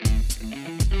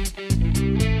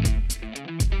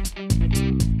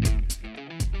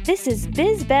This is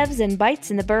Biz, Bevs, and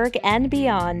Bites in the Berg and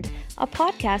Beyond, a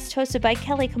podcast hosted by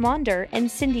Kelly Commander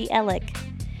and Cindy Ellick.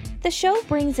 The show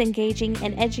brings engaging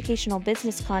and educational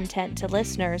business content to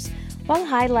listeners while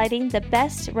highlighting the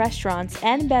best restaurants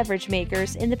and beverage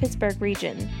makers in the Pittsburgh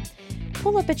region.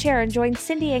 Pull up a chair and join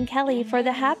Cindy and Kelly for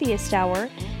the happiest hour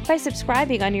by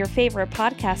subscribing on your favorite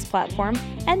podcast platform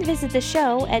and visit the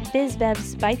show at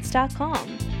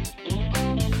bizbevsbites.com.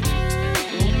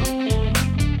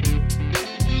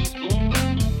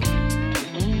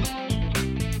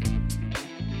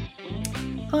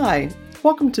 Hi,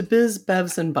 welcome to Biz,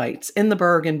 Bevs, and Bites in the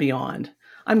Berg and Beyond.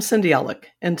 I'm Cindy Ellick,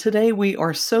 and today we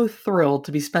are so thrilled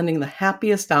to be spending the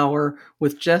happiest hour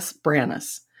with Jess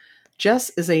Brannis. Jess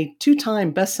is a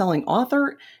two-time best-selling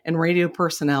author and radio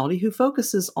personality who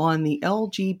focuses on the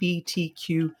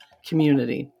LGBTQ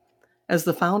community. As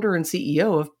the founder and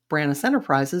CEO of Brannis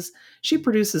Enterprises, she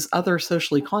produces other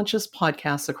socially conscious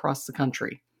podcasts across the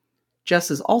country. Jess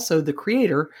is also the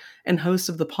creator and host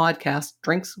of the podcast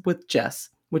Drinks with Jess,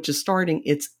 which is starting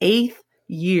its 8th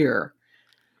year.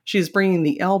 She is bringing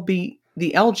the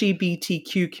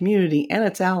LGBTQ community and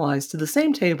its allies to the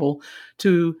same table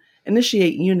to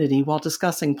initiate unity while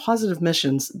discussing positive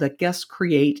missions that guests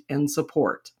create and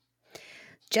support.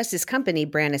 Jess's company,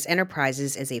 Brannis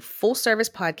Enterprises, is a full-service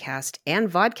podcast and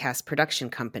vodcast production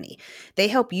company. They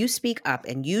help you speak up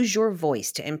and use your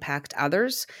voice to impact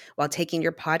others while taking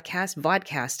your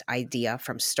vodcast idea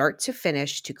from start to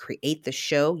finish to create the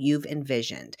show you've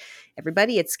envisioned.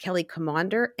 Everybody, it's Kelly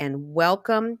Commander, and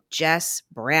welcome, Jess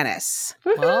Brannis.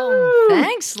 Well,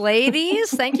 thanks, ladies.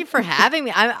 Thank you for having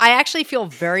me. I actually feel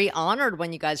very honored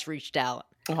when you guys reached out.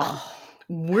 Oh.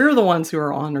 We're the ones who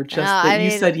are honored just that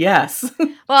you said yes.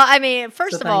 Well, I mean,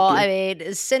 first of all,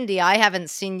 Cindy, I haven't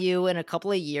seen you in a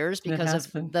couple of years because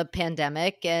of the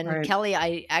pandemic. And right. Kelly,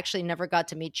 I actually never got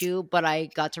to meet you, but I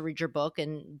got to read your book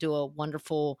and do a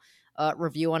wonderful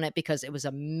review on it because it was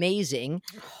amazing.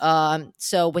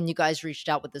 So when you guys reached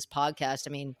out with this podcast, I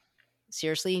mean,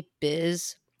 seriously,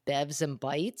 Biz, Bevs, and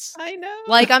Bites. I know.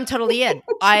 Like, I'm totally in.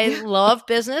 I love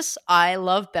business. I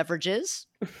love beverages.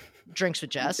 Drinks with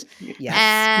Jess. Yes.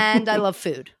 And I love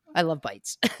food. I love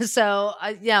bites. So,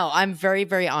 I'm very,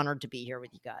 very honored to be here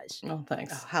with you guys. Oh,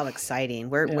 thanks. Oh, how exciting.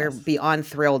 We're beyond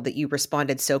thrilled that you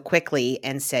responded so quickly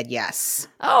and said yes.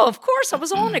 Oh, of course. I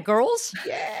was on it, girls.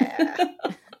 Yeah.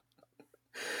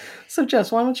 So, Jess,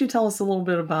 why don't you tell us a little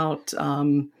bit about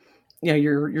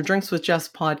your Drinks with Jess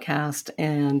podcast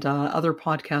and other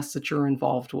podcasts that you're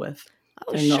involved with?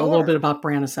 Oh, and sure. a little bit about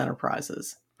Brannis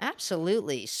Enterprises.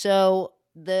 Absolutely. So,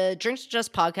 the Drinks with Jess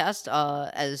podcast,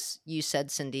 as you said,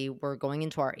 Cindy, we're going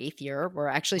into our 8th year. We're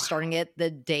actually starting it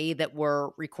the day that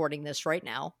we're recording this right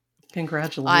now.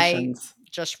 Congratulations. I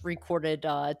just recorded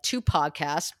 2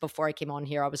 podcasts before I came on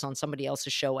here. I was on somebody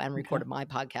else's show and recorded my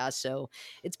podcast. So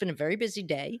it's been a very busy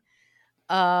day.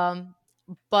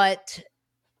 But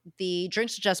the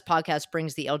Drinks with Jess podcast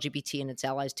brings the LGBT and its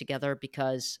allies together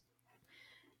because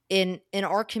in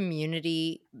our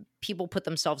community, people put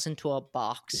themselves into a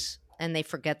box and they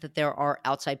forget that there are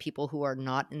outside people who are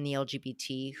not in the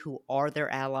LGBT, who are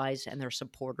their allies and their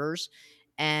supporters.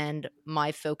 And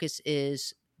my focus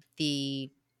is the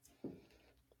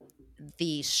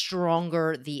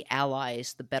stronger the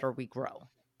allies, the better we grow.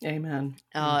 Amen.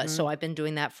 So I've been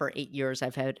doing that for 8 years.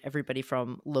 I've had everybody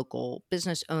from local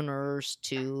business owners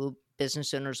to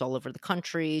business owners all over the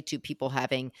country to people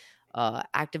having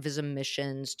activism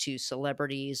missions to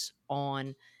celebrities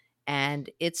on. And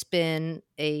it's been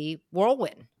a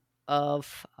whirlwind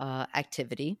of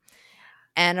activity.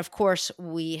 And of course,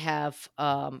 we have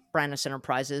Brannis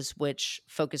Enterprises, which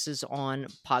focuses on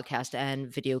podcast and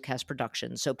videocast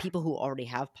production. So people who already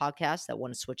have podcasts that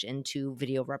want to switch into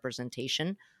video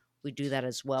representation, we do that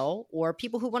as well. Or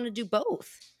people who want to do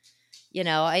both. You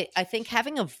know, I think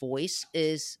having a voice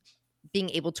is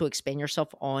being able to expand yourself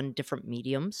on different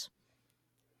mediums.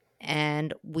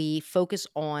 And we focus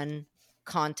on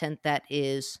content that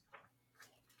is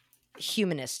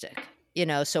humanistic,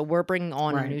 so we're bringing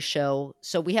on a new show.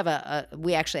 So we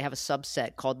actually have a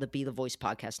subset called the Be the Voice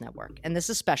Podcast Network. And this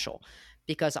is special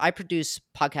because I produce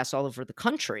podcasts all over the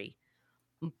country,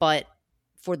 but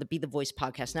for the Be the Voice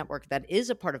Podcast Network, that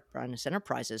is a part of Brannis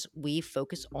Enterprises, we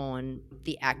focus on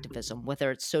the activism,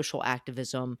 whether it's social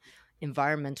activism,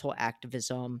 environmental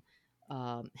activism,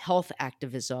 health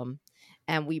activism,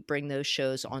 and we bring those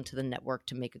shows onto the network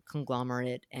to make a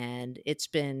conglomerate. And it's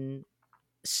been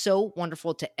so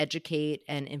wonderful to educate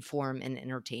and inform and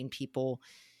entertain people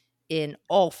in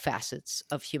all facets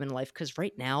of human life, because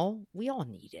right now we all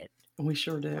need it. We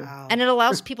sure do. Wow. And it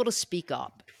allows people to speak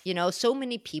up. So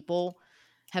many people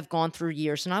have gone through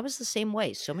years, and I was the same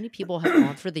way. So many people have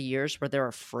gone through the years where they're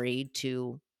afraid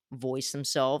to voice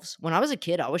themselves. When I was a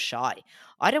kid, I was shy.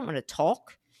 I didn't want to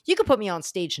talk. You could put me on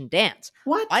stage and dance.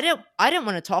 What? I didn't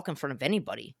want to talk in front of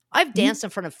anybody. I've danced in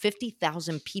front of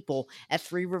 50,000 people at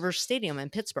Three Rivers Stadium in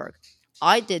Pittsburgh.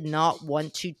 I did not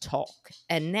want to talk.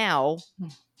 And now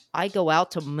I go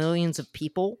out to millions of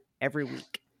people every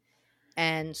week.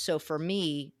 And so for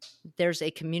me, there's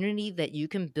a community that you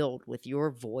can build with your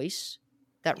voice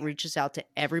that reaches out to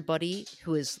everybody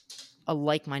who is a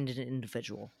like-minded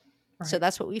individual. Right. So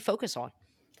that's what we focus on.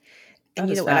 And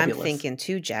you know what I'm thinking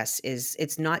too, Jess, is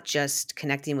it's not just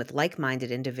connecting with like-minded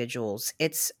individuals.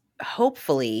 It's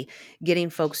hopefully getting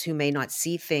folks who may not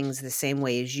see things the same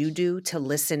way as you do to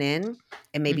listen in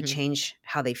and maybe change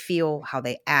how they feel, how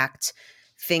they act,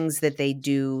 things that they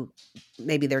do,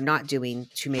 maybe they're not doing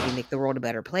to maybe make the world a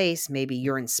better place. Maybe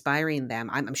you're inspiring them.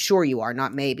 I'm sure you are,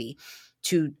 not maybe,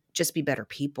 to just be better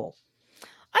people.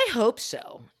 I hope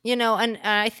so. You know, and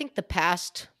I think the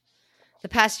past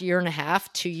year and a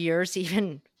half, 2 years,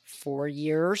 even 4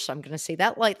 years, I'm going to say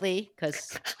that lightly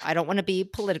because I don't want to be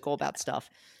political about stuff,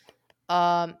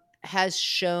 has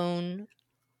shown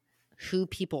who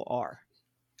people are.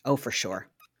 Oh, for sure.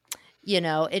 You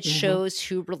know, it shows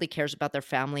who really cares about their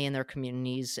family and their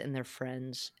communities and their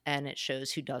friends, and it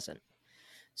shows who doesn't.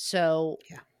 So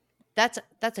that's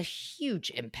a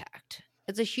huge impact.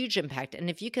 It's a huge impact. And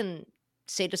if you can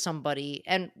say to somebody,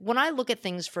 and when I look at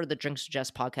things for the Drinks with Jess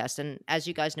podcast, and as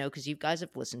you guys know, because you guys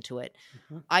have listened to it,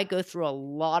 I go through a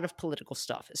lot of political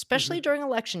stuff, especially during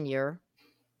election year,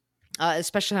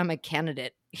 especially I'm a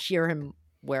candidate here in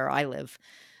where I live.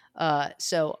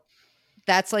 So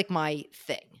that's like my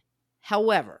thing.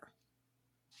 However,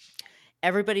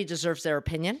 everybody deserves their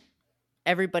opinion.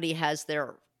 Everybody has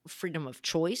their freedom of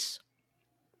choice.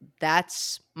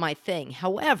 That's my thing.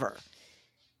 However,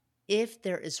 if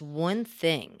there is one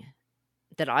thing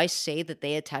that I say that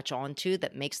they attach on to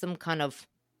that makes them kind of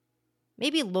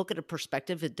maybe look at a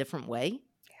perspective a different way,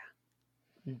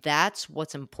 that's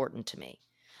what's important to me.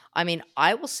 I mean,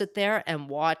 I will sit there and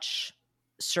watch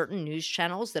certain news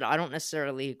channels that I don't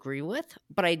necessarily agree with,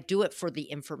 but I do it for the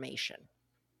information.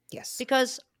 Yes.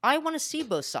 Because I want to see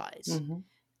both sides.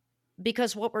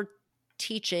 Because what we're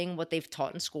teaching, what they've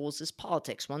taught in schools is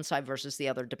politics, one side versus the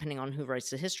other, depending on who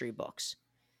writes the history books.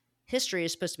 History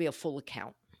is supposed to be a full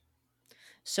account.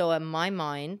 So in my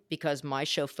mind, because my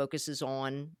show focuses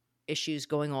on issues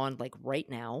going on like right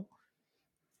now,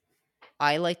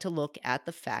 I like to look at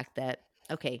the fact that,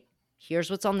 okay,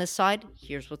 here's what's on this side,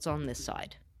 here's what's on this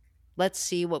side. Let's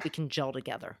see what we can gel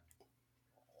together.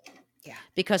 Yeah.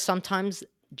 Because sometimes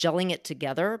gelling it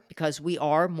together, because we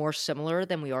are more similar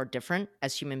than we are different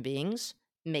as human beings,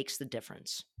 makes the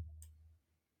difference.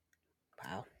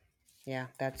 Wow. Yeah,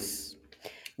 that's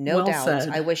no doubt. Said.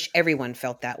 I wish everyone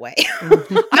felt that way.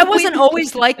 I wasn't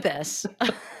always like this.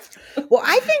 Well,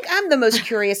 I think I'm the most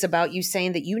curious about you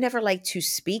saying that you never like to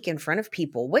speak in front of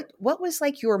people. What was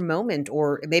like your moment,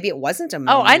 or maybe it wasn't a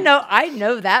moment? Oh, I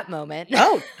know that moment.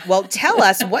 Oh, well, tell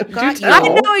us what got you. I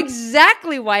know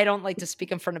exactly why I don't like to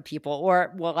speak in front of people,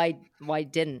 or why I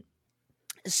didn't.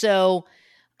 So,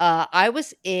 I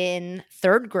was in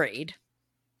 3rd grade,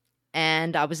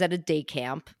 and I was at a day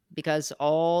camp because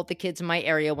all the kids in my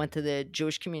area went to the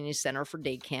Jewish Community Center for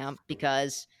day camp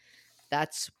because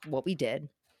that's what we did.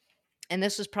 And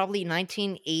this was probably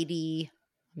 1980,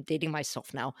 I'm dating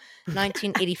myself now,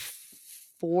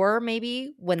 1984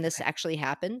 maybe, when this actually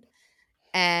happened.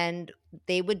 And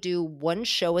they would do one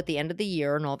show at the end of the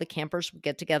year, and all the campers would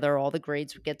get together, all the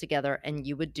grades would get together, and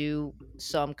you would do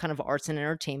some kind of arts and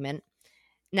entertainment.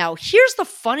 Now, here's the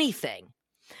funny thing.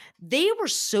 They were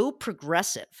so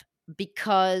progressive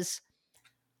because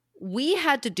we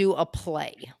had to do a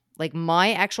play. Like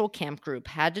my actual camp group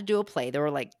had to do a play. There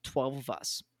were like 12 of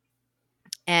us.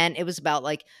 And it was about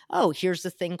like, oh, here's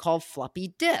the thing called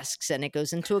floppy disks, and it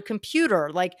goes into a computer,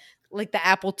 like the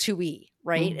Apple IIe,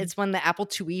 right? It's when the Apple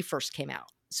IIe first came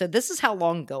out. So this is how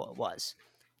long ago it was.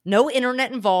 No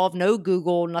internet involved, no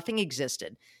Google, nothing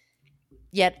existed.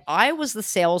 Yet I was the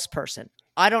salesperson.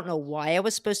 I don't know why I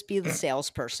was supposed to be the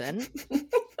salesperson.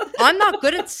 I'm not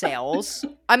good at sales.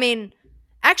 I mean,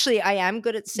 actually, I am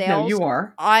good at sales. No, you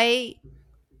are. I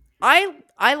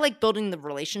like building the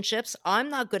relationships. I'm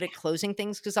not good at closing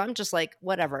things because I'm just like,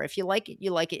 whatever. If you like it,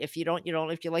 you like it. If you don't, you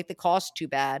don't. If you like the cost, too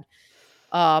bad.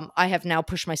 I have now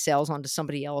pushed my sales onto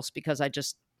somebody else because I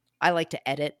like to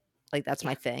edit. Like that's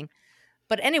my thing.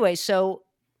 But anyway, so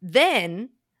then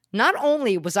not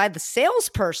only was I the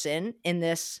salesperson in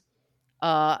this,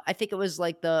 I think it was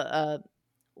like the,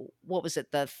 what was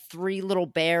it? The 3 little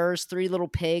bears, 3 little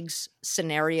pigs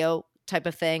scenario type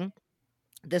of thing.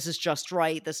 this is just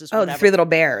right. This is Oh, whatever. the Three Little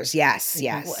Bears. Yes,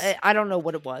 yes. I don't know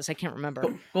what it was. I can't remember.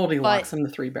 Goldilocks and the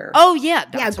Three Bears. Oh yeah,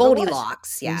 Yeah, that's what it was.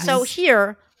 Goldilocks. Yes.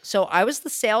 So I was the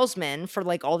salesman for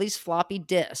like all these floppy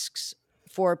disks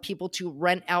for people to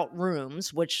rent out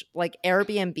rooms, which like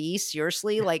Airbnb,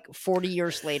 seriously, like 40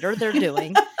 years later, they're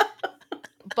doing.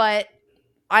 But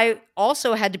I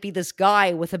also had to be this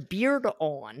guy with a beard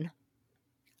on.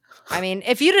 I mean,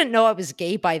 if you didn't know I was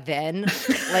gay by then,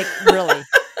 like really.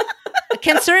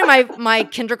 Considering my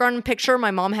kindergarten picture,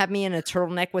 my mom had me in a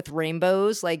turtleneck with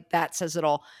rainbows, like that says it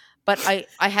all. But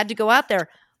I had to go out there.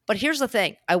 But here's the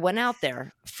thing. I went out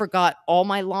there, forgot all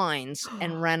my lines,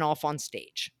 and ran off on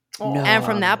stage. No. And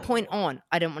from that point on,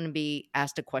 I didn't want to be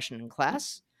asked a question in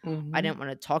class. Mhm. I didn't want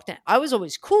to talk to. I was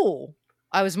always cool.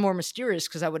 I was more mysterious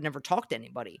because I would never talk to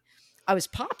anybody. I was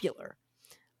popular,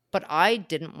 but I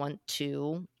didn't want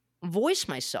to voice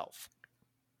myself.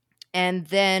 And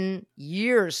then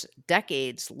years,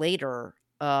 decades later,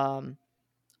 I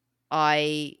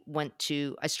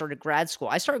started grad school.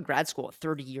 I started grad school at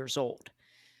 30 years old.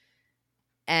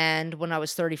 And when I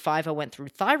was 35, I went through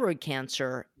thyroid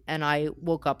cancer. And I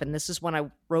woke up, and this is when I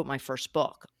wrote my first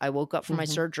book. I woke up from my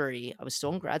surgery. I was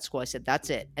still in grad school. I said, that's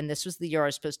it. And this was the year I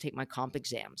was supposed to take my comp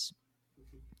exams.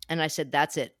 And I said,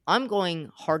 that's it. I'm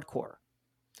going hardcore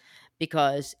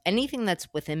because anything that's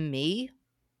within me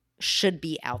should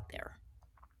be out there.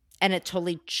 And it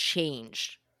totally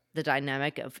changed the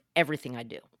dynamic of everything I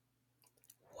do.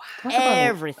 Talk about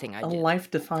Everything I a do.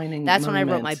 life-defining That's when I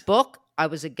wrote my moment. book. I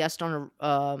was a guest on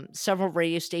several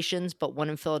radio stations, but one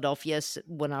in Philadelphia,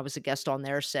 when I was a guest on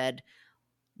there, said,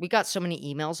 we got so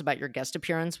many emails about your guest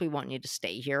appearance. We want you to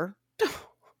stay here.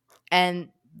 And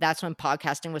that's when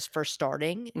podcasting was first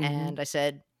starting. And I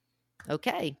said,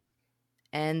 okay.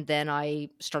 And then I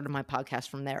started my podcast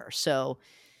from there. So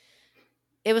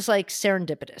it was like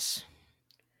serendipitous.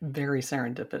 Very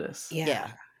serendipitous. Yeah.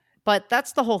 But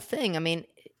that's the whole thing. I mean,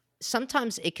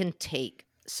 sometimes it can take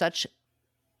such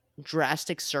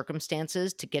drastic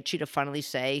circumstances to get you to finally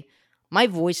say, my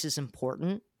voice is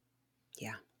important.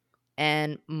 Yeah.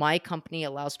 And my company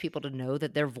allows people to know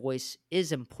that their voice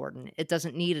is important. It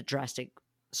doesn't need a drastic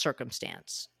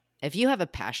circumstance. If you have a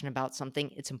passion about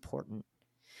something, it's important.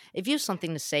 If you have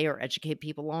something to say or educate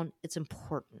people on, it's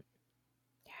important.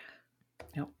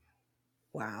 Yep.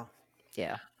 Wow.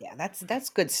 Yeah. Yeah, that's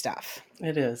good stuff.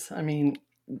 It is. I mean,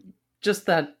 just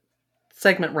that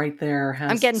segment right there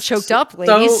has I'm getting choked up,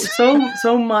 ladies.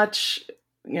 So much,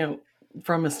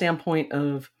 from a standpoint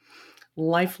of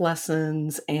life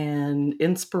lessons and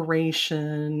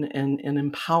inspiration and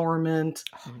empowerment.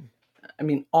 I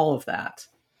mean, all of that.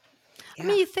 I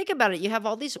mean, you think about it, you have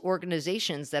all these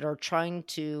organizations that are trying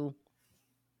to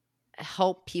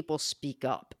help people speak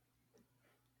up.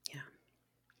 Yeah.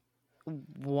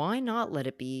 Why not let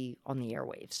it be on the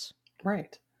airwaves?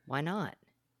 Right. Why not?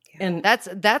 And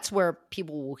that's where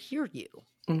people will hear you.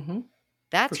 Mm-hmm.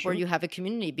 That's where you have a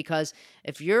community, because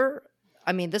if you're,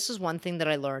 I mean, this is one thing that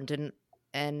I learned,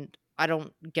 and I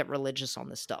don't get religious on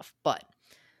this stuff, but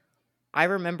I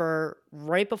remember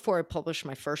right before I published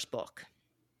my first book,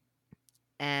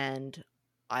 and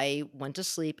I went to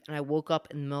sleep and I woke up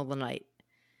in the middle of the night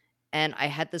and I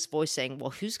had this voice saying,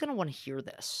 well, who's going to want to hear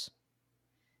this?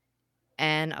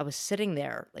 And I was sitting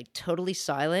there like totally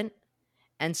silent,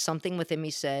 and something within me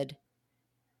said,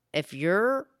 if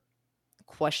you're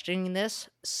questioning this,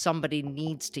 somebody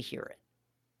needs to hear it.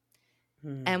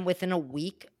 And within a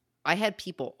week, I had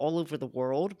people all over the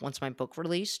world, once my book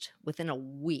released, within a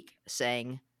week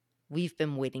saying, we've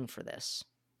been waiting for this.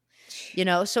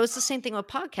 So it's the same thing with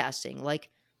podcasting. Like,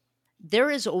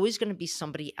 there is always going to be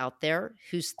somebody out there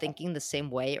who's thinking the same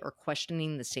way or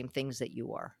questioning the same things that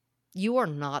you are. You are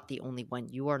not the only one.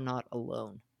 You are not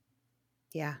alone.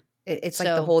 Yeah. It's like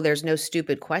the whole there's no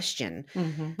stupid question.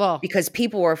 Well, because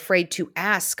people are afraid to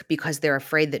ask because they're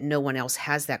afraid that no one else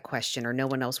has that question or no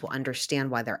one else will understand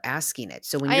why they're asking it.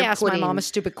 So when I you're asked my mom a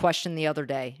stupid question the other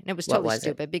day, and it was totally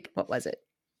stupid. What was it?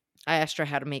 I asked her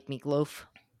how to make meatloaf.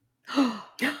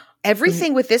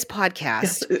 Everything with this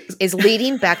podcast is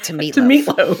leading back to meatloaf. To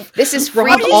meatloaf. This is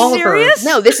Rob freaking Oliver. serious?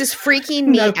 No, this is freaking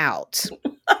me out.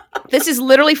 This is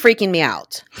literally freaking me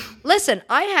out. Listen,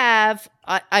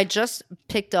 I just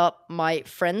picked up my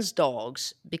friend's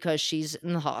dogs because she's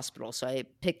in the hospital. So I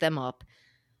picked them up.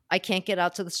 I can't get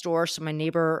out to the store. So my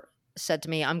neighbor said to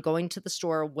me, I'm going to the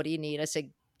store. What do you need? I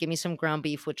said, give me some ground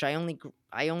beef, which I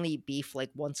only eat beef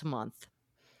like once a month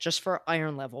just for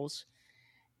iron levels.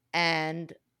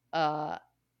 And I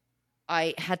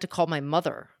had to call my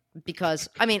mother because,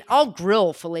 I mean, I'll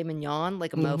grill filet mignon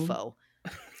like a mofo.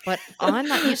 But I'm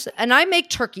not used to, and I make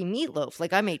turkey meatloaf.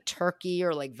 Like I make turkey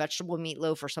or like vegetable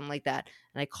meatloaf or something like that.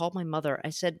 And I called my mother. I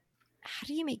said, "How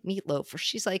do you make meatloaf?" Or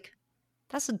she's like,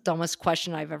 "That's the dumbest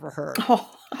question I've ever heard."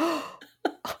 Oh.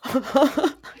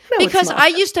 No, Because it's not. I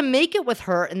used to make it with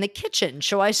her in the kitchen,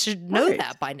 so I should know Right.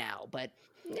 that by now. But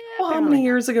yeah, Well, how apparently many not.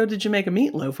 years ago did you make a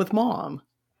meatloaf with Mom?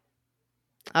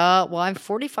 Well, I'm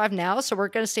 45 now, so we're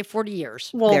going to say 40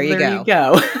 years. Well, There you you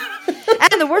go.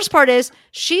 And the worst part is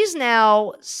she's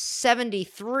now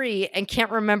 73 and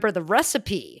can't remember the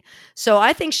recipe. So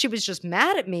I think she was just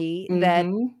mad at me that,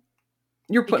 Mhm.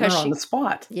 You're putting her because on the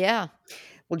spot. yeah.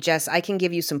 Well, Jess, I can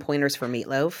give you some pointers for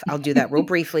meatloaf. I'll do that real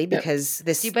briefly Yep. because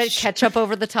this. Do you put ketchup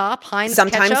over the top? Heinz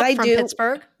Sometimes ketchup I from do.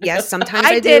 Pittsburgh? Yes, sometimes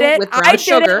I I did do it. with I brown did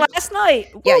sugar. it last night.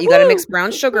 Yeah, you got to mix Woo-hoo!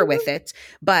 brown sugar with it.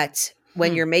 But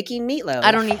when you're making meatloaf,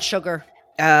 I don't eat sugar.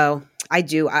 Oh, I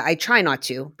do. I try not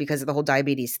to because of the whole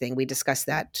diabetes thing. We discussed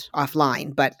that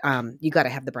offline, but you got to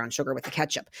have the brown sugar with the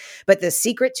ketchup. But the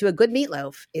secret to a good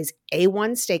meatloaf is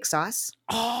A1 steak sauce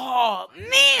Oh,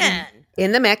 man.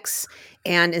 in the mix.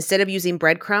 And instead of using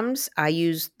breadcrumbs,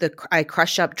 I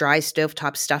crush up dry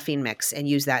stovetop stuffing mix and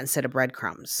use that instead of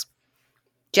breadcrumbs.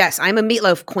 Jess, I'm a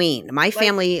meatloaf queen. My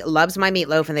family loves my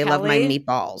meatloaf and they love my Kelly?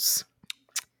 meatballs.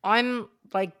 I'm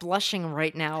like blushing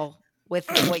right now with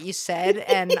what you said,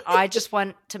 and I just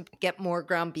want to get more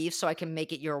ground beef so I can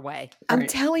make it your way. I'm Right.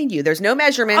 telling you, there's no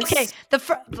measurements. Okay,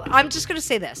 I'm just going to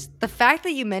say this. The fact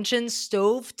that you mentioned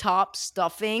stovetop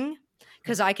stuffing,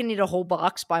 because I can eat a whole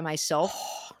box by myself.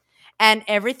 And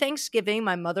every Thanksgiving,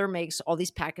 my mother makes all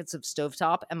these packets of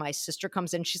stovetop, and my sister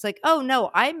comes in. She's like, "Oh, no,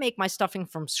 I make my stuffing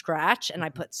from scratch, and I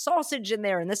put sausage in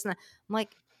there and this and that." I'm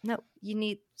like, "No, you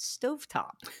need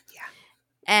stovetop." Yeah.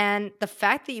 And the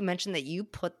fact that you mentioned that you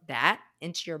put that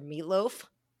into your meatloaf,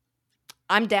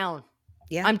 I'm down.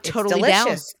 Yeah, I'm it's totally down.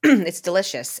 delicious. It's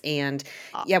delicious. And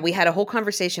Uh, yeah, we had a whole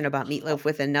conversation about meatloaf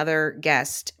with another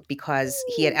guest because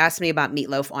he had asked me about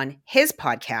meatloaf on his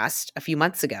podcast a few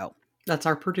months ago. That's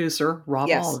our producer, Rob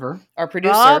Yes. Oliver. Our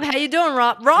producer. Rob, how you doing,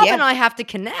 Rob? Rob Yeah. and I have to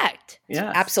connect.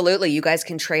 Yes. Absolutely. You guys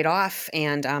can trade off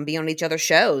and be on each other's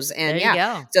shows. And There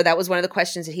yeah, you go. so that was one of the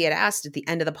questions that he had asked at the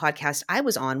end of the podcast I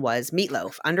was on was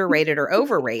meatloaf, underrated or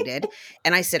overrated?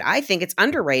 And I said, I think it's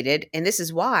underrated. And this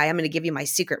is why I'm going to give you my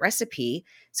secret recipe.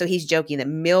 So he's joking that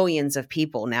millions of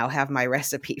people now have my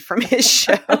recipe from his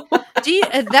show.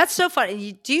 That's so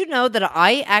funny. Do you know that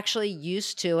I actually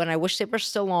used to, and I wish they were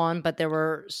still on, but there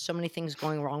were so many things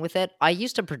going wrong with it. I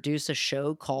used to produce a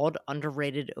show called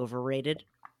Underrated, Overrated.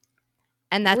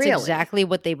 And that's Really? exactly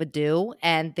what they would do.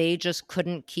 And they just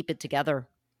couldn't keep it together.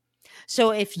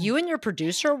 So if you and your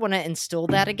producer want to instill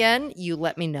that again, you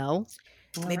let me know.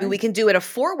 All Maybe right. we can do it a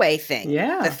 4-way thing.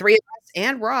 Yeah. The three of us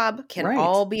and Rob can Right.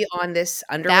 all be on this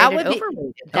underrated, That would be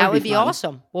overrated. that would would be be fun.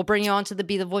 awesome. We'll bring you on to the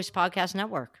Be the Voice Podcast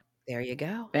Network. There you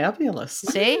go. Fabulous.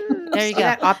 See? There you See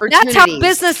that? go. Opportunities. That's how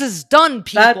business is done,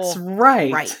 people. That's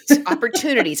right. Right.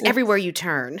 Opportunities everywhere you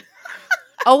turn.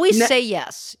 Always Ne- say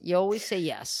yes. You always say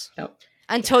yes. Yep.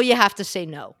 Until you have to say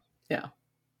no.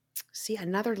 See,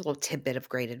 another little tidbit of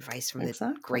great advice from the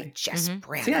Exactly. great Jess Mhm.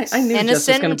 Brannis. See, I knew Jess was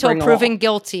Innocent gonna until bring proven all.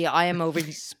 guilty. I am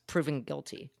always proven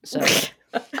guilty. So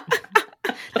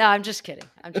no, I'm just kidding.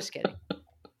 I'm just kidding.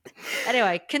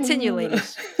 Anyway, continue,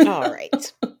 ladies. All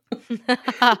right.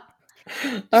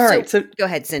 All right. So, Go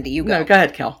ahead, Cindy. You go. no, go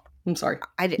ahead, Kel. I'm sorry.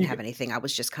 I didn't have anything. I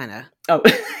was just kind of. Oh,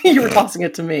 you were tossing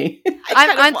it to me.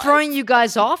 I'm throwing you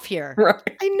guys off here. Right.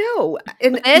 I know.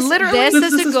 And This literally. this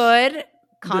This is a is- good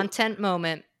content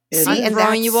moment. It I'm is. and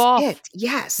throwing you that's off. it.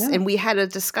 Yes. Yeah. And we had a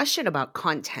discussion about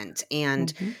content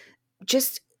and Mhm.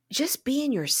 just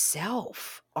being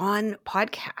yourself on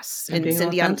podcasts. And And being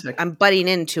Cindy, authentic. I'm butting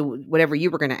into whatever you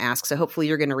were going to ask, so hopefully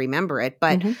you're going to remember it.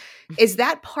 But Mhm. is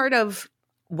that part of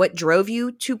what drove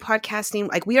you to podcasting?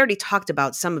 Like we already talked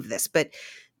about some of this, but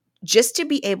just to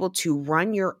be able to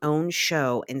run your own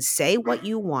show and say what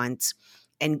you want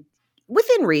and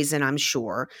within reason, I'm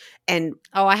sure, and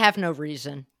Oh, I have no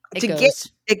reason. It To goes.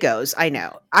 get- it goes. I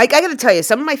know. I got to tell you,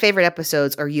 some of my favorite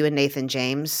episodes are you and Nathan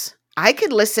James. I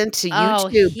could listen to you Oh,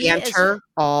 two he is- banter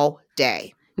all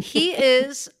day. He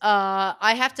is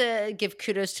I have to give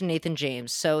kudos to Nathan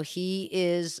James. So he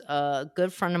is a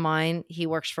good friend of mine. He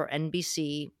works for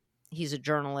NBC. He's a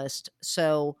journalist.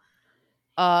 So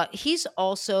he's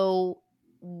also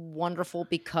wonderful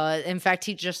because in fact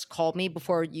he just called me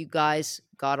before you guys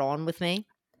got on with me.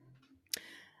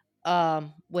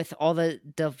 With all the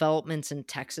developments in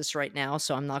Texas right now,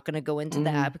 so I'm not going to go into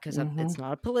that because it's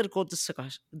not a political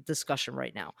discussion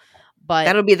right now. But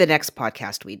That'll be the next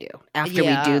podcast we do after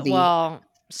we do the well,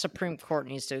 Supreme Court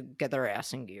needs to get their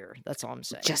ass in gear. That's all I'm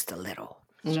saying. just a little.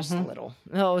 just a Mhm. little.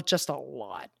 Oh, just a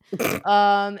lot.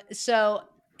 So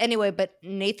anyway, but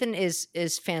Nathan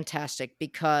is fantastic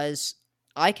because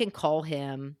I can call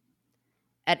him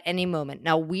at any moment.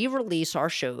 Now, we release our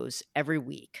shows every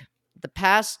week. The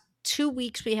past 2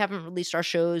 weeks, we haven't released our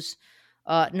shows.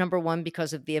 Number one,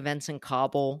 because of the events in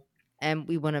Kabul. And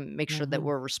we want to make sure that Mhm.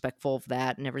 we're respectful of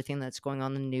that and everything that's going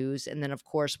on in the news. And then, of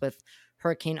course, with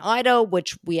Hurricane Ida,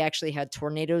 which we actually had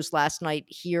tornadoes last night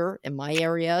here in my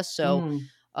area. So,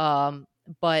 Mm.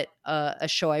 but a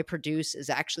show I produce is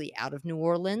actually out of New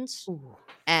Orleans. Ooh.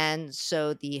 And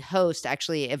so the host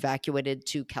actually evacuated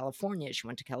to California. She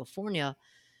went to California.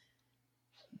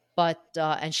 But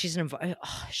and she's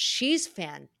she's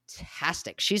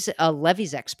fantastic. She's a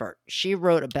levees expert. She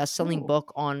wrote a best-selling Oh.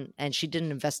 book on, and she did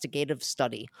an investigative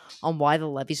study on why the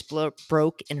levees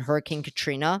broke in Hurricane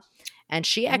Katrina. And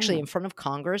she actually, in front of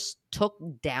Congress, took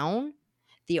down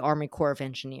the Army Corps of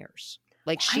Engineers.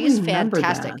 Like, I she's remember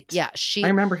fantastic. that. Yeah, I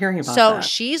remember hearing about so that.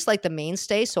 she's like the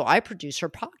mainstay. So I produce her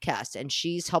podcast, and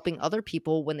she's helping other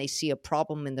people when they see a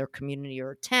problem in their community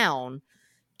or town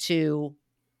to,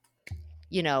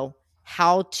 you know,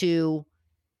 how to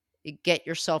get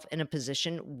yourself in a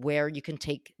position where you can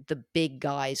take the big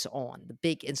guys on, the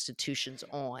big institutions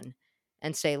on,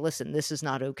 and say, listen, this is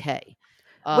not okay.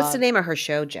 What's the name of her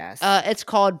show, Jess? It's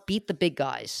called Beat the Big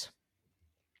Guys.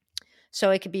 So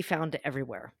it can be found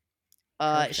everywhere.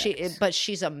 But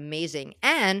she's amazing.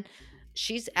 And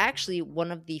she's actually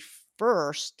one of the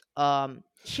first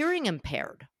hearing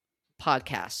impaired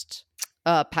podcast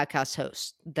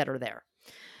hosts that are there.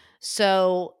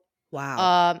 So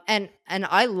wow. and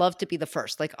I love to be the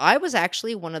first. Like, I was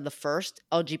actually one of the first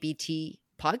LGBT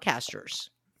podcasters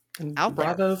And out there.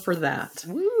 bravo for that.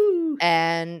 Woo.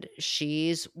 And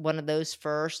she's one of those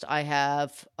first. I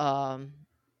have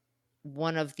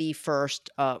one of the first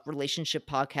relationship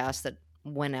podcasts that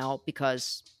went out,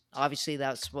 because obviously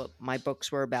that's what my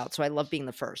books were about. So I love being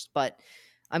the first. But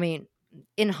I mean,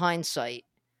 in hindsight,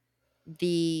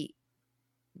 the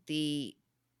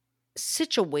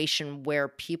situation where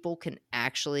people can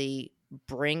actually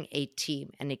bring a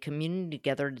team and a community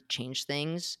together to change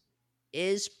things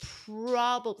is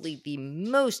probably the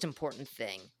most important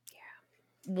thing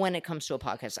when it comes to a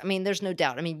podcast. I mean, there's no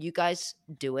doubt. I mean, you guys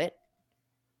do it.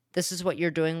 This is what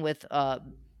you're doing with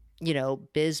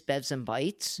Biz, Bevs, and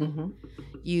Bites. Mm-hmm.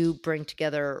 You bring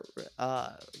together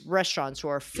restaurants who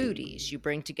are foodies. You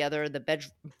bring together the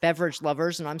beverage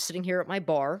lovers, and I'm sitting here at my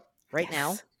bar right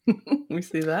now. We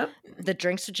see that. The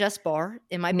Drinks with Jess bar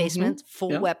in my Mhm. basement,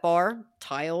 full Yep. wet bar,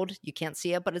 tiled. You can't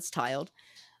see it, but it's tiled.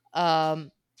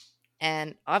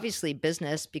 And obviously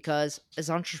business, because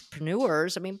as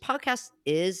entrepreneurs, I mean, podcast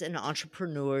is an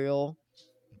entrepreneurial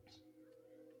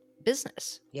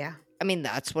business. Yeah. I mean,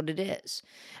 that's what it is.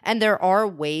 And there are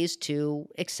ways to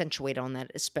accentuate on that,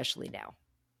 especially now.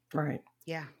 Right.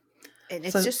 Yeah. And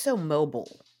it's So- just so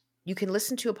mobile. You can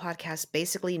listen to a podcast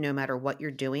basically no matter what you're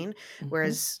doing. Mhm.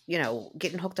 Whereas,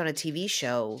 getting hooked on a TV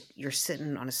show, you're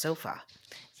sitting on a sofa.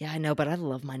 Yeah, I know, but I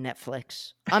love my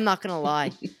Netflix. I'm not going to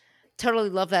lie.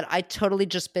 Totally love that. I totally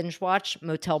just binge watched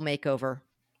Motel Makeover.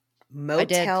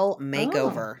 Motel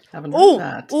Makeover. Oh, haven't heard Oh,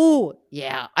 that. oh,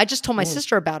 yeah. I just told my Ooh.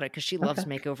 sister about it because she loves Okay.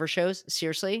 makeover shows.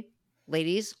 Seriously,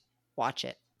 ladies, watch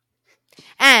it.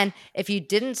 And if you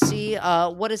didn't see,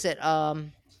 what is it?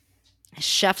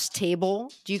 Chef's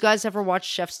Table. Do you guys ever watch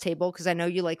Chef's Table? Because I know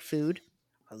you like food.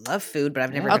 I love food, but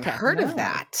I've never Yeah. even Okay. heard No. of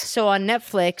that. So on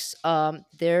Netflix,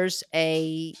 there's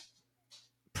a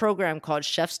program called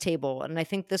Chef's Table, and I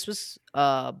think this was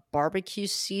barbecue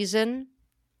season.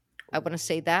 I want to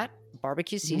say that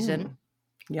barbecue season.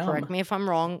 Yum. Correct me if I'm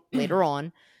wrong later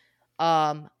on.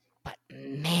 But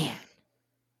man,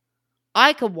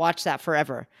 I could watch that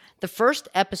forever. The first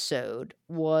episode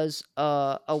was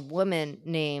a woman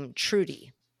named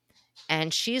Trudy,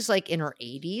 and she's like in her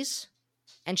 80s,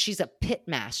 and she's a pit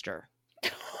master.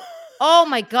 Oh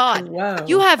my God. Whoa.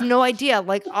 You have no idea.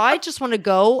 Like, I just want to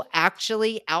go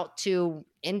actually out to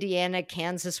Indiana,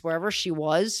 Kansas, wherever she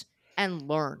was, and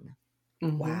learn.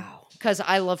 Mhm. Wow. Because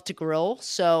I love to grill.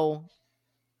 So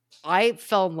I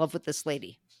fell in love with this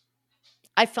lady.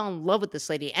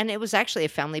 And it was actually a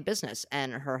family business.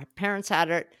 And her parents had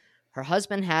it. Her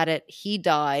husband had it. He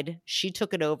died. She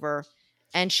took it over.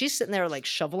 And she's sitting there like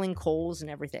shoveling coals and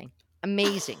everything.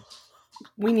 Amazing.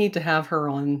 We need to have her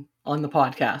on the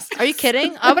podcast. Are you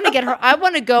kidding? I want to get her. I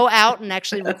want to go out and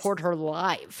actually Yes. record her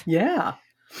live. Yeah.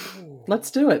 Ooh. Let's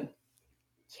do it.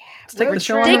 Yeah. Let's take Road the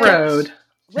show on the trip. road.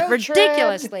 Road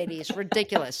Ridiculous, trip. ladies.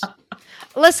 Ridiculous.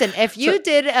 Listen, if you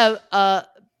did a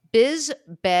Biz,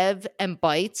 Bev, and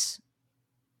Bites,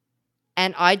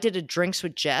 and I did a Drinks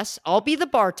with Jess, I'll be the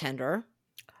bartender.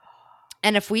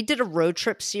 And if we did a road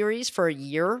trip series for a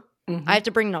year, I have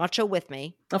to bring Nacho with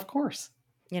me, Of course.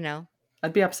 you know,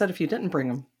 I'd be upset if you didn't bring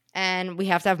him. and we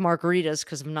have to have margaritas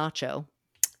because of Nacho.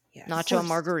 Yes. Nacho and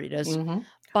margaritas. Mm-hmm.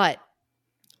 But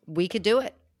we could do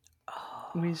it.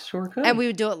 We sure could. And we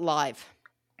would do it live.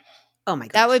 Oh my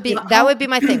gosh. That would be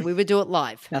my thing. We would do it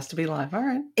live. Has to be live. All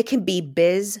right. It can be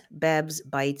Biz, Bevs,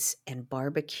 Bites, and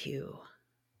barbecue.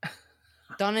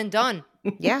 Done and done.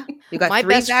 Yeah. We got My 3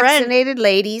 best friend- vaccinated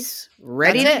ladies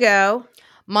ready That's to it. go.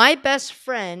 My best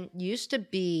friend used to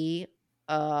be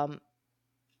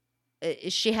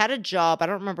she had a job, I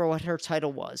don't remember what her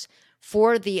title was,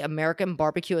 for the American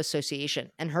Barbecue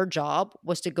Association, and her job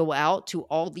was to go out to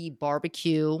all the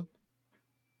barbecue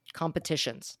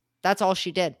competitions. That's all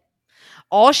she did.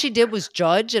 All she did was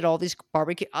judge at all these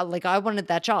barbecue, like I wanted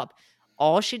that job.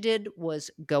 All she did was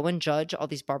go and judge all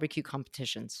these barbecue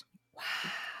competitions.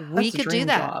 We That's a could do dream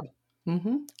that. job.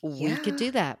 Mm-hmm. We could do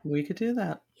that We could do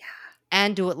that.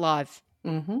 and do it live.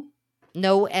 Mm-hmm.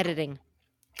 No editing.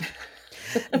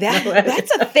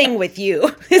 That's a thing with you.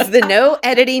 Is the no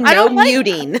editing, I no don't like-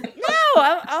 muting. No,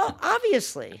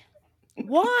 obviously.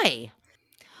 Why?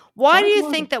 Why do you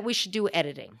think that we should do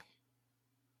editing?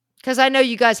 Because I know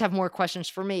you guys have more questions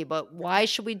for me, but why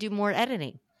should we do more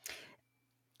editing?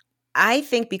 I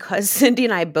think because Cindy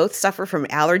and I both suffer from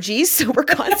allergies, so we're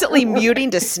constantly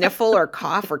muting to sniffle or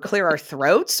cough or clear our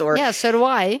throats. Or Yeah, so do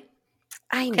I.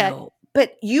 I Okay. know,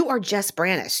 but you are Jess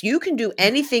Brannis. You can do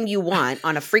anything you want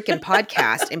on a freaking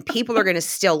podcast, and people are going to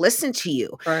still listen to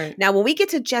you. Right. Now, when we get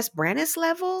to Jess Brannis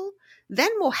level, then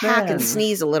we'll hack Then. and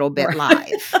sneeze a little bit Right.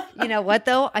 live. You know what,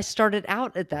 though? I started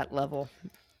out at that level.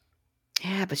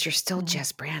 Yeah, but you're still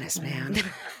Jess Brannis, man.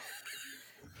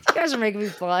 You guys are making me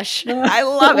blush. I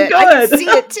love it. I can Good. see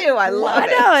it too. I love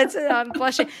I it. know I'm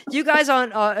blushing. You guys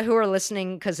on who are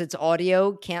listening because it's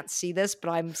audio can't see this, but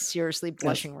I'm seriously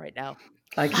blushing right now.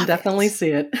 I can Love definitely it. see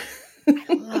it.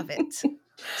 I love it.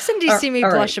 Cindy's seen me all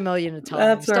right. blush a million of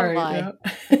times. That's all Don't right. lie.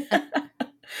 Yeah.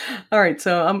 All right.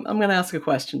 So I'm going to ask a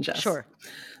question, Jess. Sure.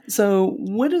 So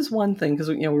what is one thing, because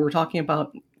we were talking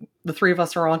about the 3 of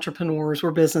us are entrepreneurs,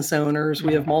 we're business owners,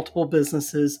 we have multiple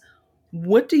businesses.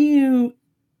 What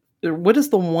is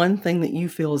the one thing that you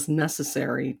feel is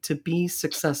necessary to be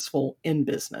successful in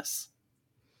business?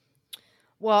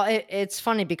 Well, it's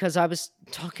funny because I was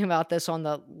talking about this on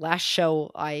the last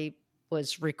show I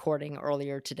was recording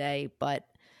earlier today, but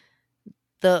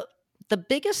the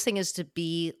biggest thing is to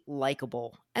be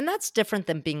likable. And that's different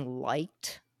than being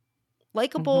liked.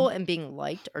 Likable and being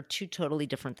liked are 2 totally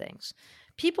different things.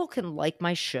 People can like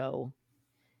my show,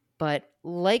 but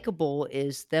likable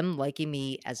is them liking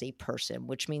me as a person,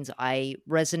 which means I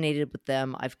resonated with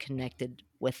them, I've connected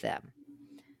with them.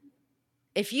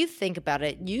 If you think about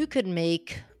it, you could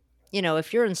make,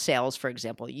 if you're in sales, for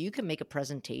example, you can make a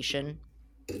presentation.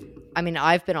 I mean,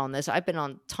 I've been on this. I've been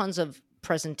on tons of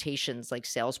presentations, like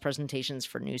sales presentations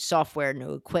for new software,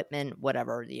 new equipment,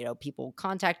 whatever. People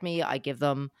contact me. I give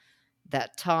them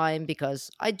that time because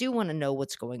I do want to know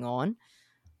what's going on.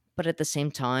 But at the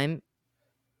same time,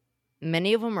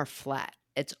 many of them are flat.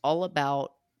 It's all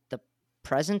about the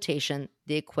presentation,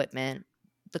 the equipment,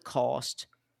 the cost.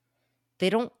 They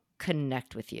don't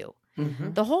connect with you.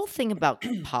 Mm-hmm. The whole thing about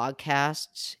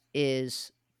podcasts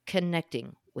is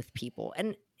connecting with people,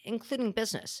 and including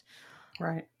business.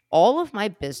 Right. All of my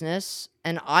business,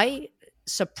 and I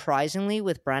surprisingly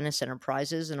with Brannis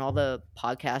Enterprises and all the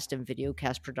podcast and video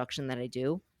cast production that I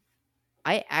do,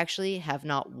 I actually have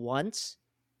not once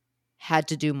had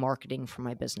to do marketing for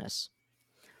my business.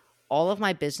 All of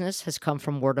my business has come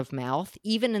from word of mouth,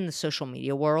 even in the social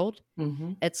media world.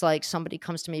 Mm-hmm. It's like somebody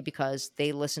comes to me because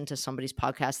they listen to somebody's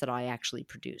podcast that I actually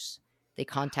produce. They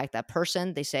contact that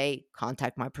person. They say,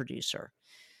 contact my producer.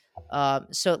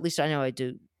 So at least I know I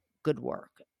do good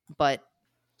work. But,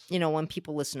 when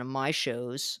people listen to my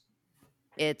shows,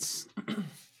 it's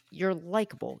you're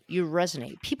likable. You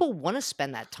resonate. People want to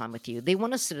spend that time with you. They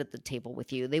want to sit at the table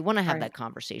with you. They want to have Right. that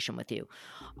conversation with you.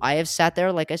 I have sat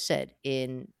there, like I said,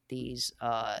 in these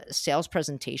sales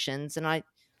presentations, and I'm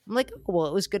like, oh, well,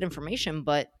 it was good information,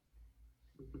 but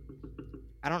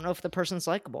I don't know if the person's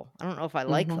likable. I don't know if I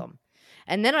like Mhm. them.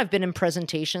 And then I've been in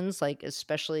presentations, like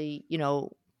especially,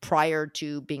 prior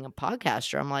to being a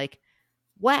podcaster, I'm like,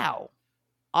 wow,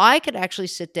 I could actually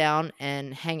sit down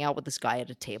and hang out with this guy at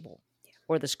a table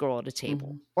or this girl at a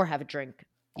table or have a drink,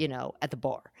 at the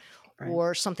bar Right.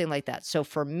 or something like that. So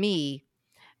for me,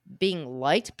 being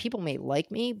liked, people may like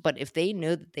me, but if they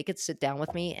know that they could sit down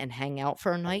with me and hang out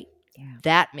for a night, Yeah.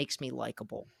 that makes me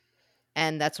likable.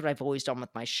 And that's what I've always done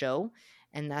with my show.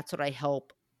 And that's what I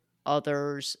help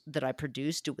others that I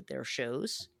produce do with their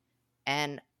shows.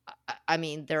 And I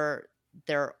mean,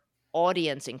 their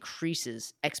audience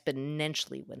increases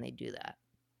exponentially when they do that.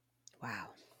 Wow.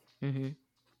 Mm-hmm.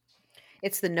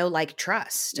 It's the know, like,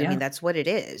 trust. I Yeah. mean, that's what it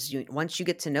is. Once you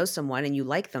get to know someone and you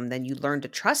like them, then you learn to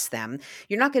trust them.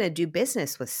 You're not going to do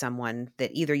business with someone that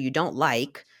either you don't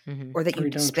like Mm-hmm. or that Or you,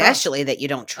 you don't especially that you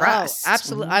don't trust. Oh,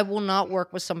 absolutely. Mhm. I will not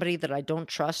work with somebody that I don't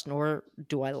trust, nor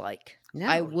do I like. No.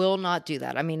 I will not do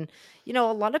that. I mean, a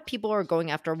lot of people are going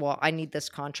after, well, I need this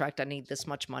contract. I need this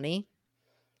much money.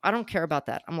 I don't care about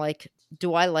that. I'm like,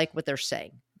 do I like what they're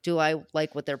saying? Do I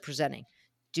like what they're presenting?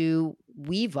 Do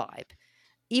we vibe?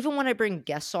 Even when I bring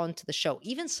guests on to the show,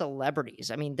 even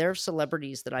celebrities. I mean, there are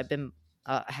celebrities that I've been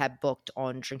had booked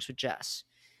on Drinks with Jess,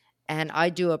 and I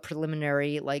do a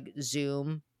preliminary like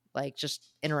Zoom, like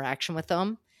just interaction with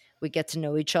them. We get to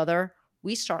know each other.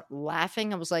 We start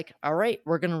laughing. I was like, all right,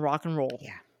 we're gonna rock and roll.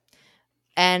 Yeah.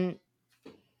 And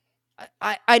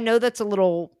I know that's a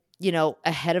little,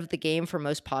 ahead of the game for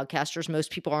most podcasters.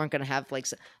 Most people aren't going to have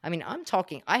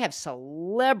I have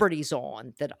celebrities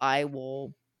on that I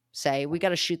will say, we got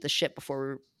to shoot the shit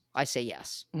before I say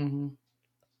yes. Mm-hmm.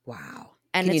 Wow.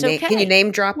 And Can it's you name, okay. Can you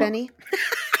name drop any?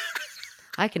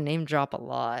 I can name drop a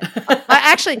lot.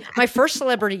 Actually, my first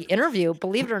celebrity interview,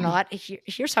 believe it or not,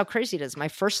 here's how crazy it is. My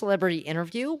first celebrity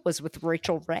interview was with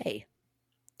Rachel Ray.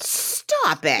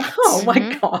 Stop it. Oh my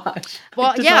Mhm. gosh.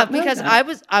 Well, I did yeah, not know because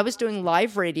that. I was doing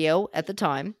live radio at the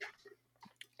time,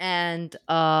 and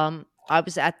I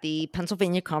was at the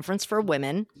Pennsylvania Conference for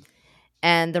Women,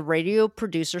 and the radio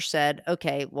producer said,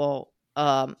 "Okay, well,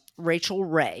 Rachel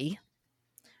Ray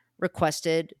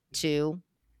requested to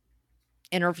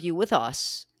interview with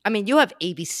us. I mean, you have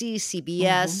ABC,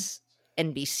 CBS,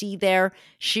 NBC there.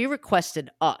 She requested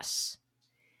us,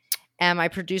 and my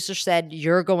producer said,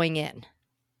 "You're going in."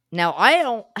 Now,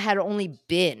 had only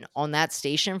been on that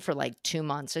station for like 2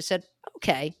 months. I said,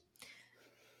 okay.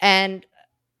 And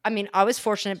I mean, I was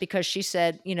fortunate because she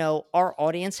said, our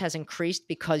audience has increased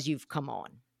because you've come on.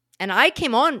 And I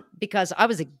came on because I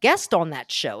was a guest on that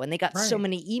show, and they got so Right.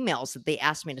 many emails that they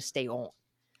asked me to stay on.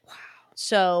 Wow.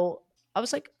 So I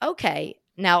was like, okay.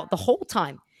 Now, the whole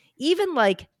time, even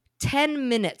like 10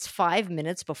 minutes, 5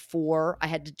 minutes before I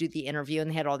had to do the interview, and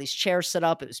they had all these chairs set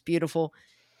up, it was beautiful.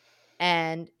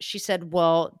 And she said,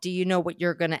 well, do you know what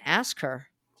you're going to ask her?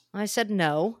 I said,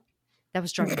 no. That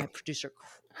was driving my producer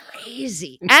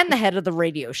crazy, and the head of the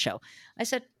radio show. I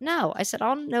said, no. I said,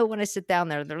 I'll know when I sit down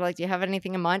there. They're like, do you have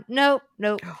anything in mind? No.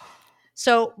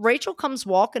 So Rachel comes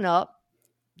walking up.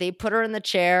 They put her in the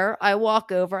chair. I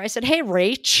walk over. I said, hey,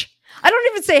 Rach. I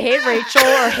don't even say, hey, Rachel,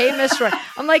 or hey, Miss Roy.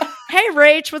 I'm like, hey,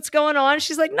 Rach, what's going on?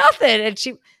 She's like, nothing.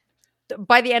 And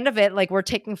by the end of it, like, we're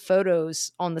taking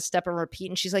photos on the step and repeat,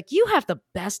 and she's like, you have the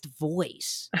best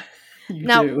voice. You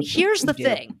Now, do. here's the You do.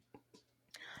 thing.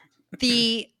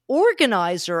 The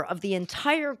organizer of the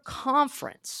entire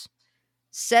conference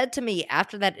said to me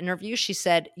after that interview, she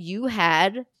said, you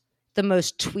had the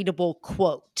most tweetable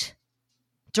quote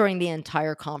during the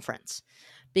entire conference,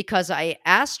 because I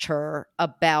asked her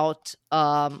about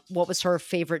what was her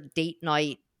favorite date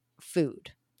night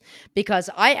food. Because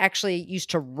I actually used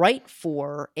to write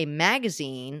for a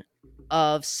magazine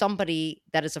of somebody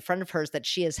that is a friend of hers that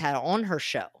she has had on her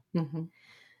show. Mhm.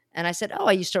 And I said,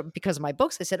 because of my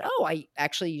books, I said, I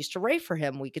actually used to write for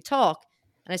him. We could talk.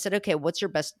 And I said, okay, what's your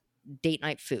best date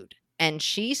night food? And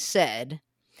she said,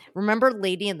 remember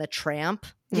Lady and the Tramp?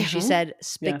 She Mhm. said,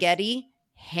 spaghetti,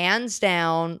 hands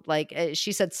down. Like,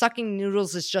 she said, sucking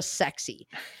noodles is just sexy.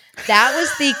 That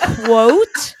was the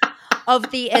quote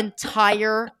of the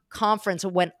entire conference.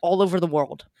 It went all over the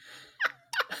world.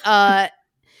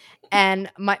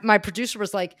 And my producer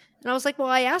was like, and I was like, well,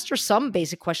 I asked her some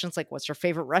basic questions like, what's her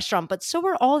favorite restaurant? But so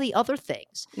were all the other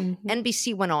things. Mhm.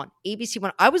 NBC went on, ABC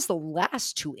went on. I was the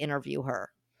last to interview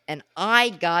her, and I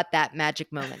got that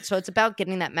magic moment. So it's about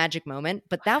getting that magic moment.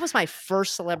 But that was my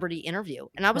first celebrity interview,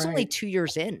 and I was only Right. 2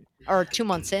 years in, or 2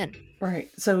 months in.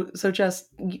 Right. So Jess,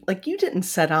 like, you didn't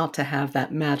set out to have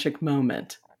that magic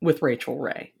moment with Rachel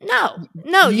Ray. No,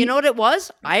 you You- know what it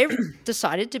was? I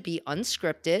decided to be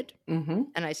unscripted, Mm-hmm.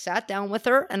 and I sat down with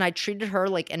her, and I treated her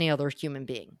like any other human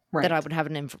being that I Right. would have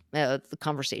the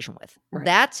conversation with. Right.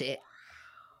 That's it.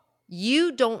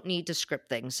 You don't need to script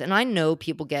things. And I know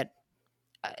people get,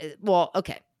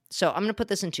 okay. So I'm going to put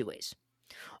this in 2 ways.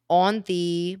 On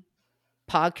the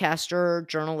podcaster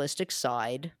journalistic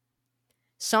side,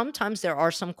 sometimes there are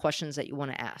some questions that you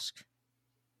want to ask.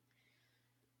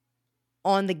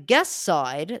 On the guest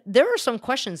side, there are some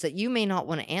questions that you may not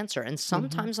want to answer. And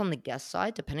sometimes on the guest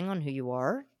side, depending on who you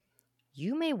are,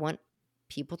 you may want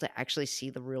people to actually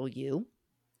see the real you.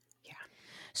 Yeah.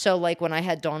 So like when I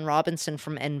had Dawn Robinson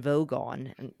from En Vogue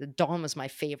on, and Dawn was my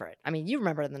favorite. I mean, you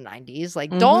remember in the 90s,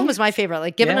 like Dawn was my favorite,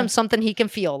 like giving him something he can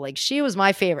feel. Like she was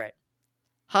my favorite.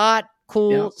 Hot,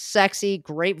 cool, sexy,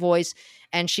 great voice.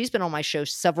 And she's been on my show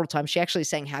several times. She actually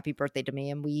sang happy birthday to me,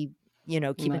 and we,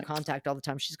 keep in contact all the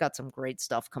time. She's got some great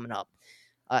stuff coming up.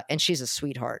 And she's a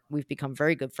sweetheart. We've become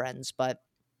very good friends. But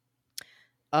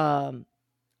I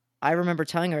remember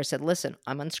telling her, I said, listen,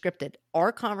 I'm unscripted.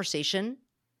 Our conversation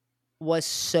was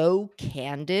so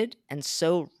candid and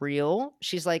so real.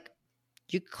 She's like,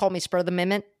 you could call me spur of the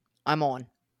minute. I'm on.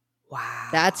 Wow.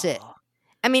 That's it.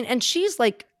 I mean, and she's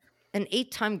like an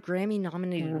 8-time Grammy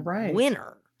nominated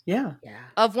winner. Yeah.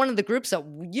 Of one of the groups that,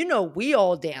 we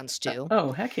all dance to.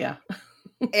 Oh, heck yeah.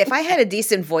 If I had a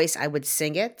decent voice, I would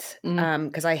sing it.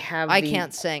 Because I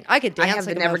can't sing. I could dance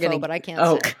like a mofo, but I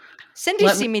can't sing.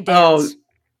 Cindy's seen me dance.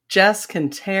 Jess can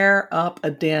tear up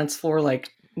a dance floor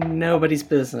like nobody's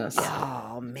business.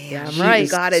 Oh man, right. We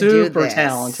gotta do this. Super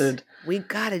talented. We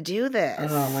gotta do this.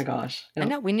 Oh my gosh. I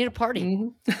know. We need a party.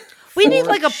 We need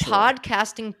like a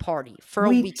podcasting party for a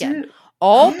weekend.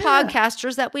 All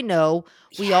podcasters that we know,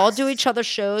 we all do each other's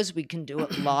shows. We can do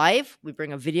it live. We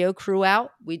bring a video crew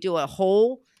out. We do a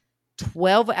whole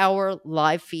 12-hour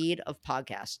live feed of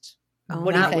podcasts. Oh,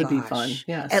 what do you think? That would be fun.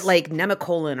 Yes. At like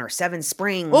Nemacolin or Seven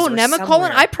Springs. Oh,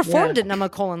 Nemacolin. I performed at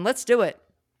Nemacolin. Let's do it.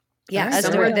 Yeah,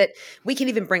 somewhere that we can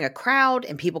even bring a crowd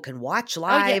and people can watch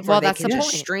live. Well, or they that's can the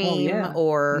just point. stream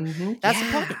or that's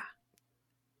the point.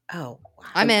 Oh, wow.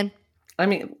 I'm in. I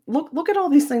mean, look at all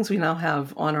these things we now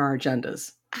have on our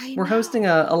agendas. We're hosting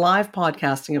a live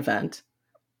podcasting event.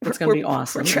 It's going to be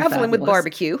awesome. We're traveling with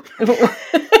barbecue.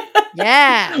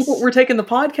 Yes. We're taking the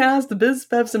podcast, the Biz,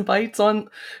 Bevs, and Bites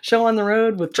show on the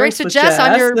road with Drinks with Jess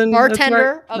on your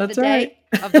bartender of the day,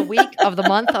 of the week, of the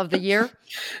month, of the year.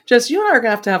 Jess, you and I are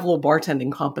going to have a little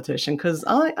bartending competition because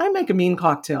I make a mean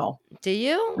cocktail. Do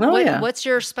you? Oh, yeah. What's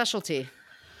your specialty?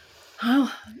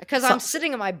 Because I'm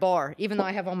sitting at my bar, even though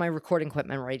I have all my recording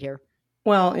equipment right here.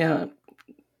 Well,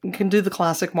 you can do the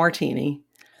classic martini,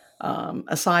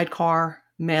 a sidecar,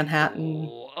 Manhattan.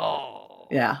 Oh.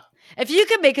 Yeah. If you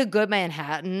can make a good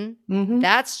Manhattan,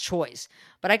 that's choice.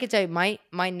 But I can tell you,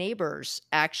 my neighbors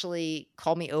actually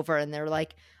call me over and they're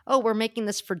like, oh, we're making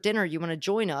this for dinner. You want to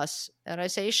join us? And I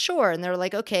say, sure. And they're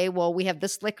like, okay, well, we have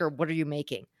this liquor. What are you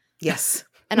making? Yes.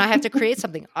 And I have to create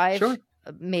something. I've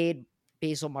made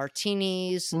basil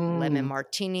martinis, lemon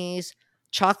martinis,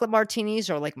 chocolate martinis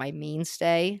are like my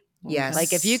mainstay. Yes.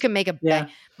 Like if you can make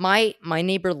my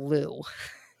neighbor Lou,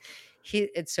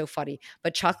 it's so funny,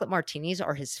 but chocolate martinis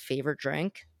are his favorite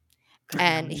drink.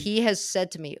 And he has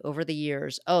said to me over the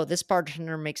years, oh, this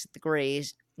bartender makes it the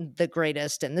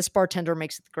greatest, and this bartender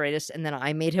makes it the greatest. And then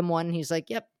I made him one. And he's like,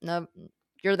 yep, no,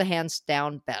 you're the hands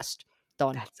down best.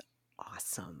 Done. That's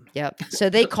awesome. Yep.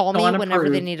 So they call me whenever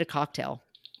they need a cocktail.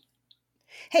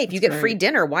 Hey, if you get free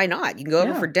dinner, why not? You can go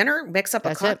over for dinner, mix up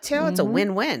a cocktail. It's a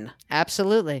win-win.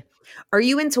 Absolutely. Are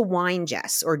you into wine,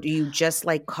 Jess, or do you just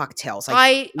like cocktails?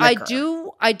 Like I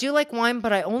do like wine,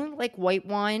 but I only like white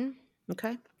wine.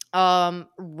 Okay.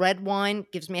 Red wine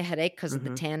gives me a headache because of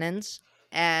the tannins,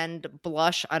 and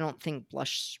blush. I don't think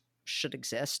blush should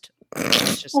exist.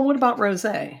 Well, what about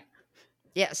rosé?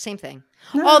 Yeah, same thing.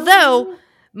 No. Although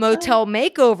Motel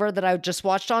Makeover that I just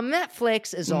watched on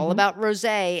Netflix is all about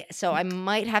rosé, so I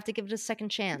might have to give it a second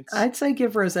chance. I'd say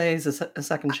give rosés a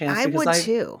second chance. I would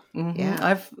too. Yeah,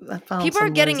 I've found people are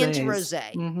getting rosés. into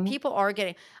rosé. People are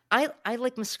getting. I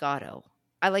like Moscato.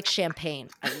 I like champagne.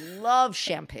 I love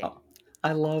champagne. Oh,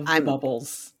 I love the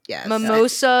bubbles. Yes.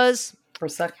 Mimosas,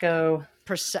 Prosecco.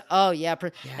 Oh yeah.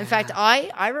 In fact,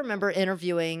 I remember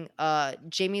interviewing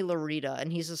Jamie Laurita,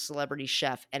 and he's a celebrity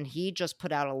chef, and he just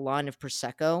put out a line of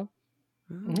Prosecco.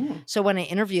 So when I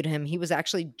interviewed him, he was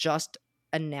actually just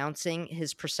announcing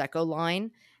his Prosecco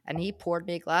line, and he poured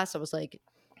me a glass. I was like,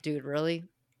 dude, really?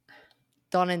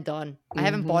 Done and done. I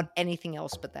haven't bought anything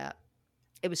else but that.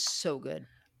 It was so good.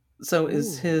 So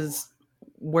is his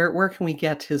where can we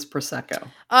get his Prosecco?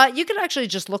 You can actually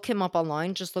just look him up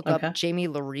online. Just look up Jamie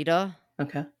Laurita.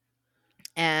 Okay.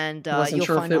 And you'll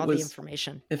find all the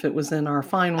information. If it was in our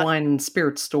fine wine and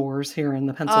spirit stores here in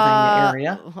the Pennsylvania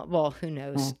area. Well, who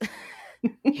knows?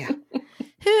 Yeah.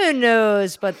 Who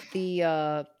knows? But the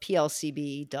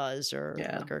PLCB does, or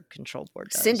Liquor Control Board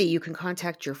does. Cindy, you can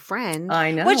contact your friend.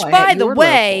 I know. Which, by the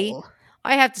way,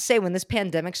 I have to say, when this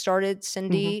pandemic started,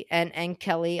 Cindy and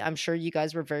Kelly, I'm sure you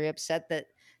guys were very upset that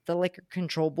the Liquor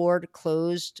Control Board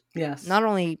closed. Yes. Not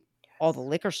only all the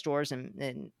liquor stores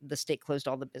and the state closed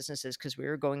all the businesses because we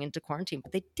were going into quarantine,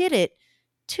 but they did it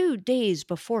 2 days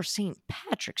before St.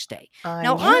 Patrick's Day. I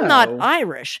Now, I'm not know.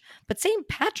 Irish, but St.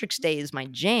 Patrick's Day is my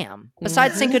jam,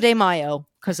 besides Cinco de Mayo,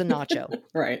 because of Nacho.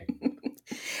 Right.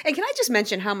 And can I just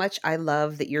mention how much I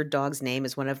love that your dog's name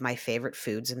is one of my favorite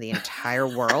foods in the entire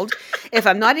world? If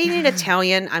I'm not eating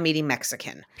Italian, I'm eating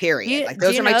Mexican. Period. Like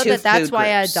those are my two food that's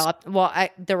why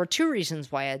groups. there were 2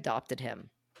 reasons why I adopted him.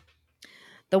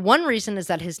 The one reason is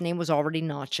that his name was already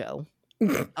Nacho.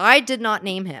 I did not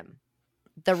name him.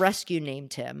 The rescue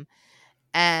named him.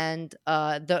 And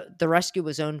the rescue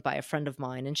was owned by a friend of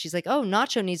mine. And she's like, oh,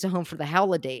 Nacho needs a home for the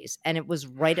holidays. And it was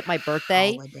right at my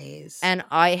birthday. Holidays. And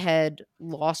I had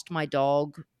lost my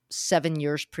dog 7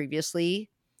 years previously.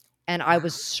 And I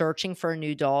was searching for a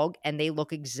new dog. And they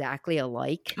look exactly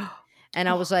alike. And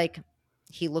I was like,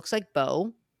 he looks like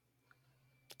Bo.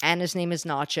 And his name is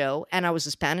Nacho. And I was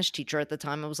a Spanish teacher at the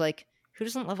time. I was like, who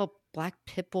doesn't love a black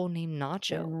pit bull named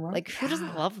Nacho? Right. Like, who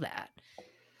doesn't love that?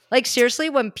 Like, seriously,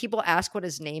 when people ask what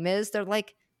his name is, they're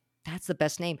like, that's the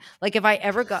best name. Like, if I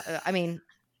ever got, I mean,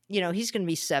 you know, he's going to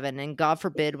be 7. And God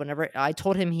forbid, whenever I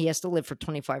told him he has to live for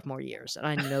 25 more years. And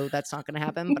I know that's not going to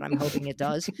happen, but I'm hoping it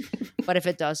does. But if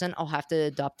it doesn't, I'll have to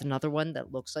adopt another one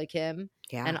that looks like him.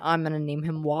 Yeah. And I'm going to name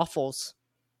him Waffles.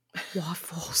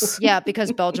 Waffles. Yeah,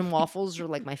 because Belgian waffles are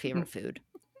like my favorite food.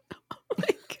 Oh my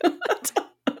God.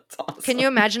 That's awesome. Can you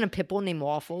imagine a pit bull named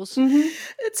Waffles? Mhm.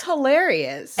 It's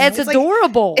hilarious. It's like-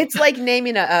 adorable. it's like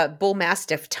naming a bull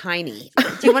mastiff Tiny.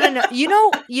 Do you want to know?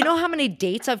 You know how many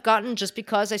dates I've gotten just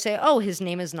because I say, "Oh, his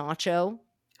name is Nacho."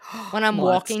 When I'm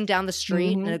What? walking down the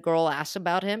street and Mhm. a girl asks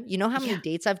about him, you know how many Yeah.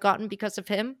 dates I've gotten because of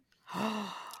him?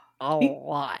 A He-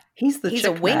 lot. He's the He's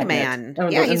a chick wingman. magnet. Oh,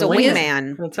 Yeah, and he's the a wingman.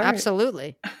 wingman. That's right.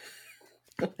 Absolutely.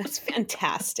 That's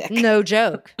fantastic. No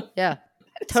joke. Yeah.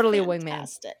 That's Totally a wingman.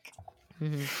 fantastic.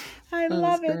 Mhm. I That was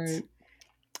love it. great.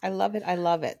 I love it. I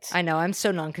love it. I know. I'm so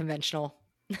non-conventional.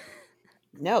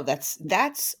 No,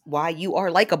 that's why you are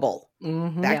likable.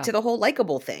 Mhm. Back Yeah. to the whole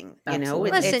likable thing. You know,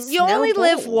 Absolutely. Listen, it's you no only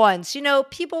live bull. once. You know,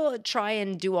 people try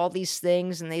and do all these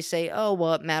things and they say, oh,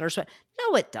 well, it matters.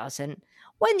 No, it doesn't.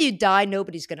 When you die,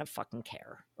 nobody's going to fucking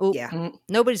care. Ooh, Yeah,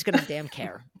 Nobody's going to damn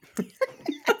care.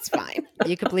 that's fine.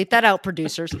 You can bleep that out,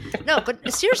 producers. No,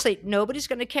 but seriously, nobody's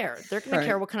going to care. They're going Right. to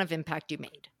care what kind of impact you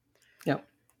made. Yep.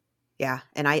 Yeah,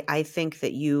 and I think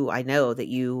that I know that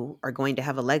you are going to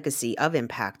have a legacy of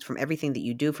impact from everything that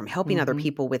you do, from helping other Mhm.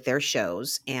 people with their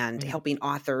shows and Yeah. helping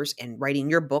authors and writing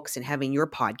your books and having your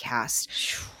podcast.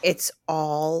 It's a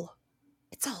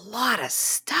lot of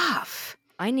stuff.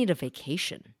 I need a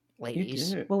vacation, You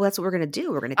ladies. do. Well, that's what we're going to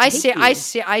do. We're going to I take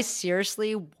I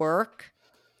seriously work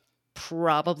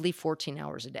probably 14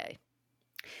 hours a day.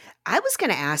 I was going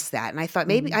to ask that, and I thought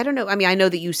maybe, Mhm. I don't know. I mean, I know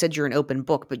that you said you're an open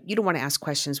book, but you don't want to ask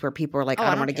questions where people are like, Oh, I I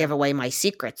don't don't want to care. give away my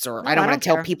secrets, or No, I don't I want don't to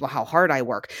tell care. people how hard I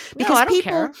work. No, Because I don't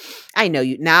people, care. I know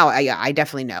you now. I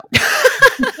definitely know.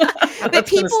 But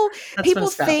That's been people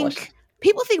established.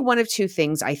 think one of two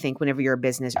things. I think whenever you're a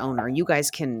business owner, and you guys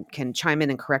can chime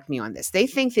in and correct me on this. They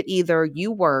think that either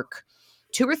you work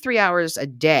 2 or 3 hours a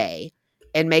day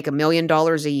and make $1 million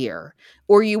a year,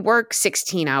 or you work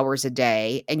 16 hours a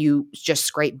day and you just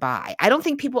scrape by. I don't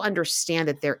think people understand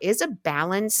that there is a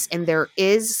balance and there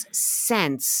is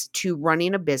sense to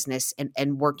running a business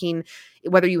and working,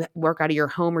 whether you work out of your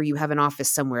home or you have an office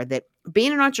somewhere, that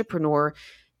being an entrepreneur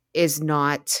is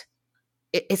not,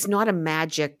 it's not a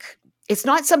magic, it's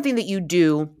not something that you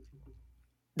do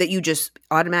that you just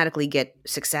automatically get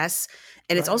success.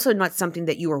 And it's Right. also not something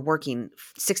that you are working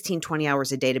 16, 20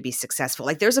 hours a day to be successful.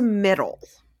 Like there's a middle.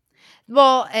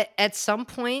 Well, at some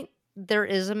point, there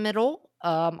is a middle.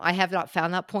 I have not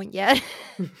found that point yet.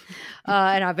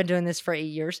 And I've been doing this for 8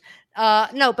 years.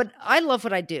 No, but I love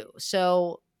what I do.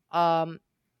 So,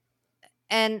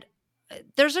 and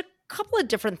there's a couple of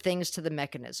different things to the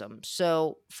mechanism.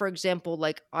 So, for example,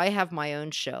 like I have my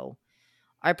own show.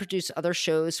 I produce other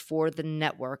shows for the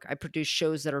network. I produce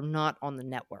shows that are not on the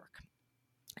network.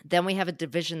 Then we have a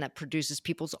division that produces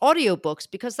people's audiobooks,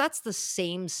 because that's the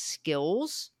same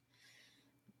skills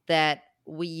that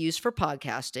we use for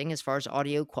podcasting as far as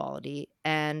audio quality.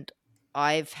 And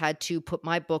I've had to put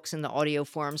my books in the audio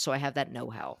form, so I have that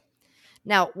know-how.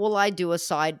 Now, will I do a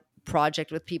side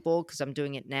project with people, because I'm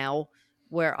doing it now,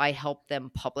 where I help them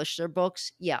publish their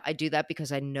books? Yeah, I do that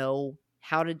because I know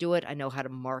how to do it. I know how to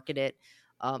market it.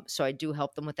 So I do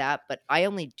help them with that. But I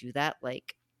only do that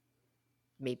like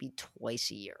maybe twice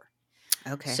a year.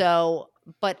 Okay. So,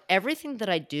 but everything that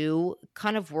I do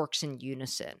kind of works in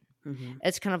unison. Mhm.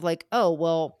 It's kind of like, oh,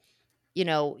 well, you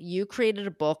know, you created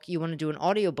a book, you want to do an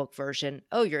audiobook version.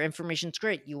 Oh, your information's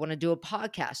great. You want to do a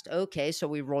podcast. Okay, so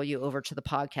we roll you over to the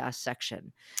podcast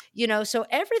section. You know, so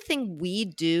everything we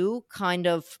do kind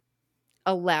of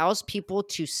allows people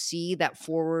to see that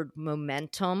forward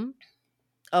momentum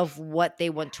of what they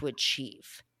want to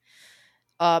achieve.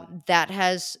 That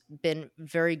has been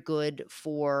very good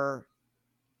for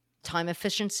time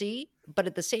efficiency, but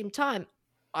at the same time,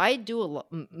 I do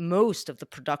most of the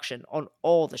production on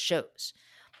all the shows,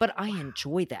 but I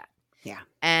enjoy that. Yeah.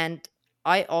 And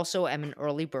I also am an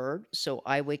early bird, so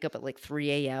I wake up at like 3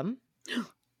 a.m.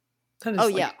 That is Oh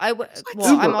like yeah, uber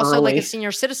I'm also like a early.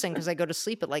 senior citizen because I go to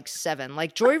sleep at like 7.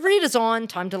 Like Joy Reid is on,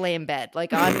 time to lay in bed.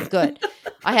 Like I'm good.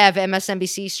 I have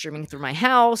MSNBC streaming through my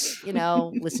house.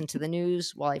 Listen to the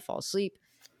news while I fall asleep.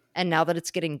 And now that it's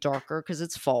getting darker because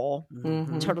it's fall,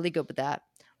 Mhm. totally good with that.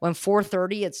 When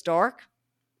 4:30 it's dark,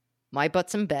 my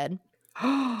butt's in bed.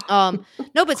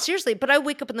 No, but seriously, I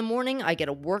wake up in the morning, I get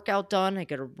a workout done, I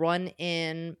get a run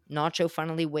in, Nacho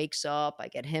finally wakes up, I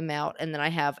get him out, and then I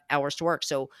have hours to work.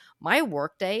 So my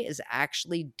work day is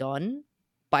actually done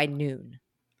by noon.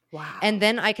 Wow. And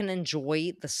then I can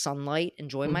enjoy the sunlight,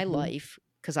 enjoy my Mhm. life,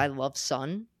 because I love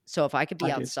sun. So if I could be I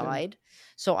do too. outside.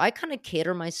 So I kind of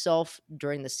cater myself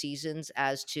during the seasons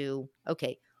as to,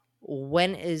 okay,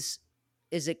 when is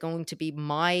it going to be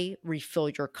my refill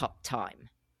your cup time?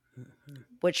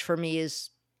 Which for me is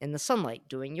in the sunlight,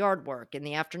 doing yard work in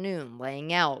the afternoon,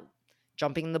 laying out,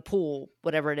 jumping in the pool,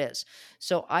 whatever it is.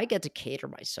 So I get to cater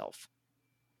myself.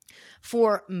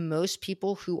 For most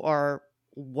people who are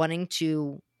wanting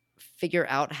to figure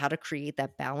out how to create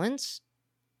that balance,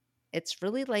 it's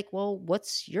really like, well,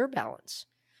 what's your balance?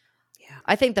 Yeah.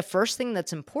 I think the first thing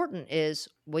that's important is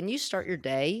when you start your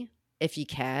day, if you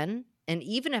can, and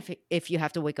even if you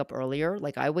have to wake up earlier,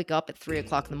 like I wake up at 3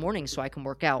 o'clock in the morning so I can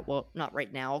work out. Well, not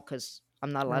right now because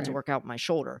I'm not allowed to Right. work out my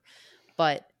shoulder,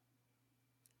 but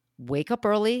wake up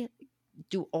early,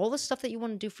 do all the stuff that you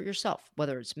want to do for yourself,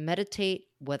 whether it's meditate,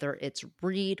 whether it's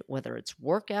read, whether it's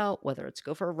work out, whether it's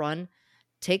go for a run.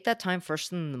 Take that time first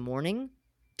thing in the morning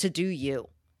to do you.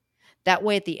 That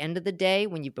way, at the end of the day,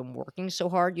 when you've been working so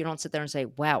hard, you don't sit there and say,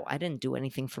 wow, I didn't do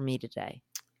anything for me today.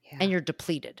 Yeah. And you're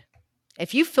depleted.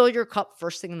 If you fill your cup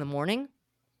first thing in the morning,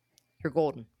 you're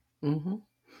golden.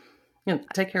 Mm-hmm.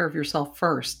 Take care of yourself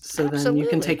first, so then you can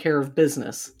Absolutely. take care of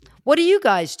business. What do you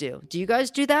guys do? Do you guys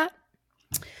do that?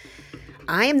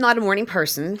 I am not a morning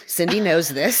person. Cindy knows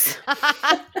this.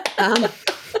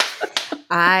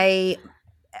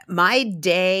 My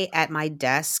day at my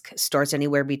desk starts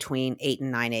anywhere between 8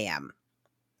 and 9 a.m.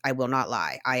 I will not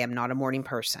lie. I am not a morning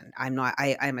person. I'm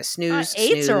a snooze.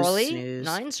 8's snooze, early. snooze.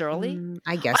 9's early.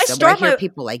 I guess I so. But I start hear my-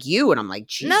 people like you, and I'm like,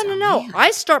 geez, No. man.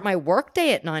 I start my work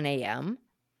day at 9 a.m.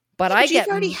 But Yeah, I you've get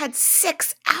already had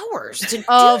 6 hours to do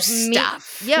of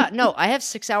stuff. Yeah, no, I have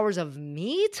 6 hours of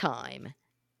me time.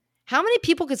 How many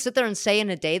people could sit there and say in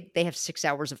a day that they have 6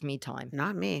 hours of me time?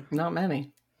 Not me. Not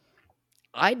many.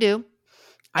 I do.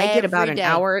 I get about Every an day.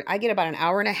 hour. I get about an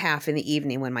hour and a half in the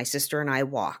evening when my sister and I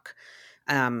walk.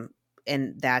 And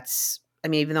that's, I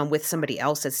mean, even though I'm with somebody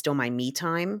else, it's still my me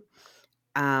time.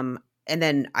 And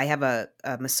then I have a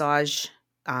massage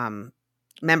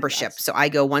membership. Yes. So I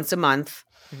go once a month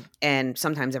Mhm. and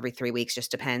sometimes every 3 weeks, just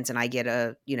depends. And I get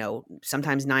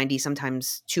sometimes 90,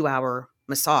 sometimes 2-hour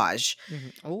massage.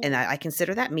 Mhm. Ooh. And I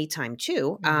consider that me time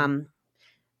too. Mhm.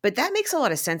 But that makes a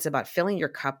lot of sense about filling your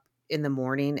cup in the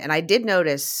morning. And I did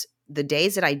notice the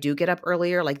days that I do get up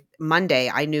earlier, like Monday,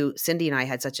 I knew Cindy and I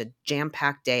had such a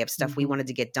jam-packed day of stuff we Mhm. wanted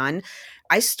to get done.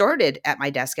 I started at my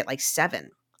desk at like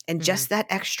 7, and Mhm. just that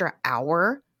extra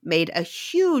hour made a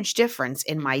huge difference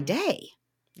in my Mhm. day.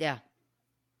 Yeah.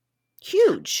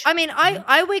 Huge. I mean,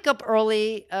 I wake up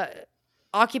early,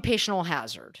 occupational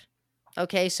hazard.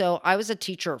 Okay, so I was a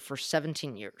teacher for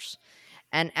 17 years.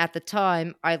 And at the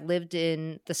time, I lived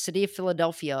in the city of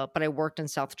Philadelphia, but I worked in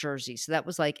South Jersey. So that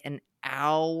was like an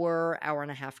hour and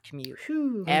a half commute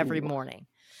Phew. every morning.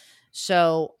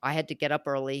 So I had to get up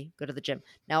early, go to the gym.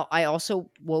 Now, I also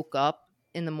woke up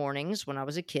in the mornings when I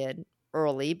was a kid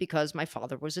early because my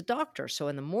father was a doctor. So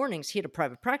in the mornings, he had a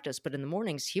private practice, but in the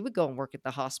mornings, he would go and work at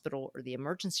the hospital or the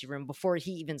emergency room before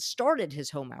he even started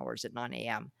his home hours at 9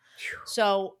 a.m.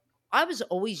 So I was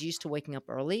always used to waking up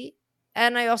early.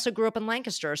 And I also grew up in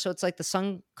Lancaster. So it's like the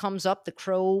sun comes up, the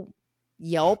crow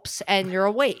yelps, and you're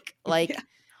awake. Like, Yeah.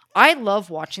 I love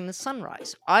watching the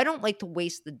sunrise. I don't like to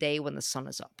waste the day when the sun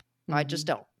is up. I just Mhm.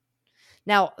 don't.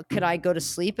 Now, could I go to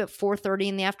sleep at 4:30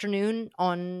 in the afternoon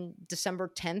on December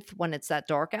 10th when it's that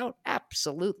dark out?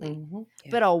 Absolutely. Mhm.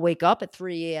 Yeah. But I'll wake up at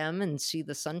 3 a.m. and see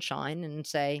the sunshine and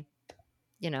say,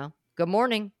 good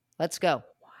morning. Let's go.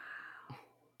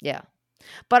 Yeah.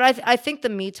 But I think the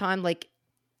me time, like,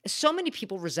 so many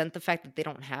people resent the fact that they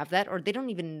don't have that, or they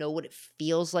don't even know what it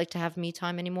feels like to have me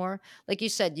time anymore. Like you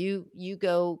said, you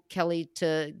go, Kelly,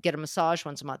 to get a massage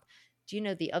once a month. do you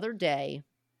know the other day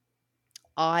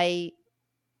I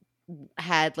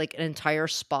had like an entire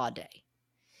spa day,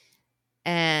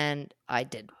 and I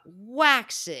did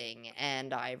waxing,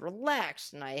 and I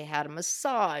relaxed, and I had a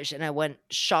massage, and I went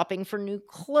shopping for new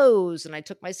clothes, and I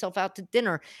took myself out to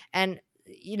dinner. And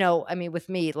I mean, with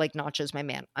me, like Nacho's my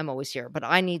man, I'm always here, but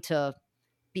I need to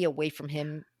be away from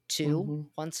him too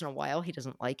once in a while. He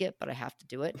doesn't like it, but I have to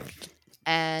do it.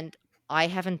 And I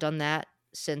haven't done that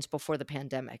since before the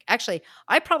pandemic. Actually,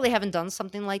 I probably haven't done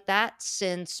something like that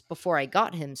since before I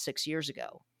got him 6 years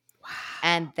ago. Wow.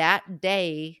 And that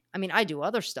day, I mean, I do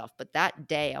other stuff, but that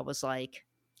day I was like,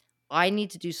 I need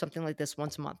to do something like this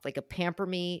once a month, like a pamper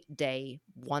me day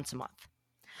once a month.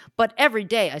 But every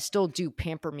day I still do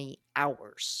pamper me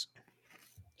hours.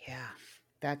 Yeah,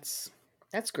 that's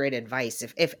great advice.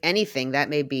 If anything, that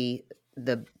may be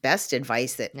the best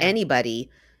advice that anybody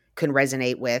can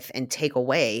resonate with and take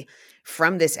away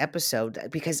from this episode,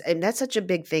 because that's such a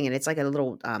big thing. And it's like a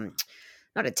little,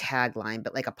 not a tagline,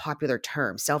 but like a popular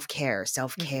term, self-care.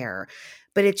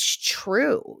 But it's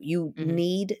true. You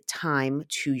need time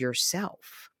to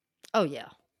yourself. Oh, yeah,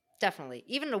 definitely.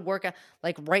 Even to work out,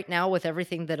 like right now with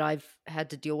everything that I've had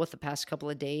to deal with the past couple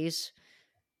of days,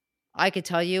 I could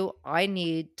tell you I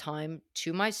need time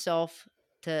to myself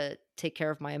to take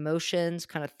care of my emotions,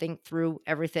 kind of think through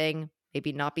everything,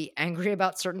 maybe not be angry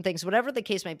about certain things, whatever the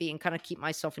case might be, and kind of keep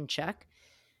myself in check.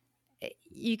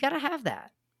 You got to have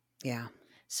that. Yeah.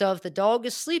 So if the dog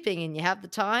is sleeping and you have the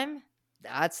time,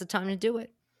 that's the time to do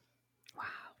it.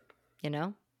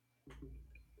 Wow.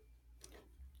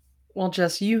 Well,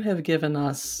 Jess, you have given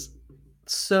us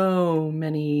so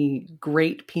many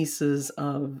great pieces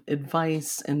of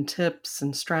advice and tips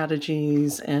and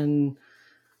strategies and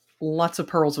lots of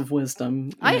pearls of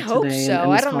wisdom. I hope so.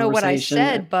 I don't know what I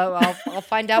said, but I'll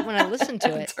find out when I listen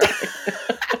to it.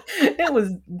 It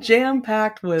was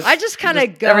jam-packed with I just kind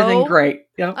of go. Everything great.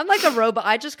 Yep. I'm like a robot.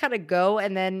 I just kind of go,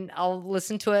 and then I'll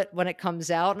listen to it when it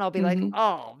comes out, and I'll be like,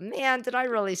 oh, man, did I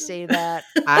really say that?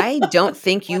 I don't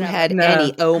think you had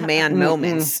any oh, man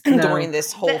moments during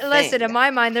this whole thing. Listen, in my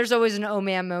mind, there's always an oh,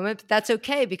 man moment, but that's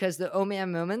okay because the oh,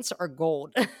 man moments are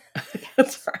gold.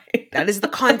 That's right. That is the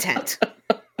content.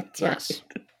 Yes.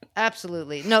 Right.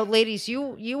 Absolutely. No, ladies,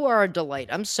 you are a delight.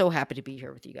 I'm so happy to be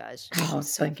here with you guys. Oh,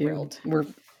 so thank you. We're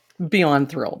beyond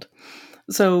thrilled.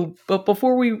 So, but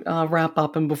before we wrap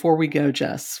up and before we go,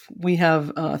 Jess, we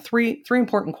have three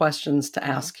important questions to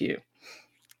ask you.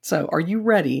 So, are you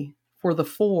ready for the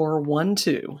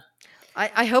 4-1-2?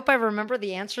 I hope I remember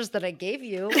the answers that I gave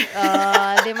you.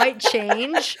 They might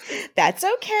change. That's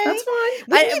okay. That's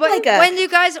fine.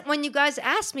 When you guys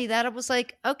asked me that, I was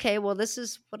like, okay, well, this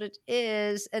is what it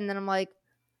is, and then I'm like,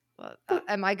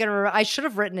 am I gonna? I should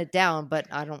have written it down, but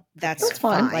I don't. That's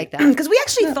fine. Like that, because we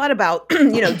actually thought about,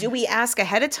 do we ask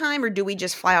ahead of time or do we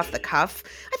just fly off the cuff?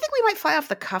 I think we might fly off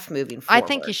the cuff moving forward. I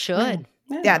think you should.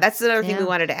 Yeah, that's the other thing we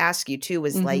wanted to ask you too.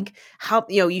 Was like how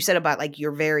you said about like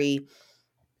you're very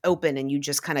open and you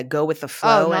just kind of go with the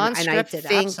flow. Non-scripted, and I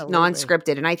think absolutely.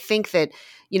 Non-scripted, and I think that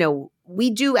we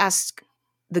do ask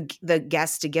the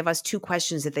guests to give us 2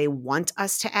 questions that they want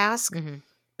us to ask. Mm-hmm.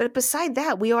 But beside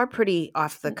that, we are pretty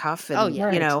off the cuff, and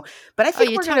right. But I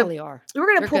think we're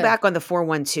gonna pull back on the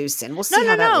 4-1-2 sin. We'll see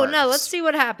how that works. No. Let's see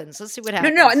what happens. No.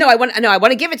 I want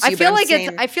to give it to you.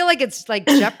 I feel like it's like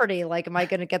Jeopardy. Like, am I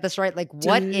going to get this right? Like,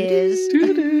 what is?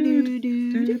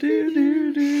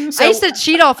 I used to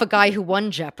cheat off a guy who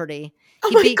won Jeopardy.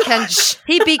 He beat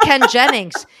Ken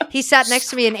Jennings. He sat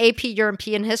next to me in AP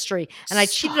European history, and I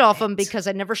cheated off him because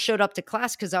I never showed up to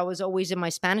class because I was always in my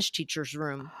Spanish teacher's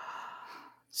room.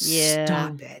 Yeah.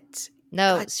 Stop it.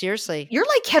 No, God. seriously. You're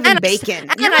like Kevin Bacon.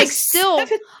 I still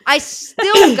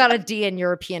got a D in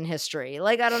European history.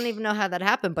 Like, I don't even know how that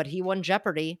happened, but he won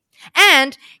Jeopardy.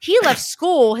 And he left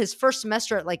school his first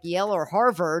semester at like Yale or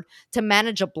Harvard to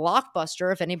manage a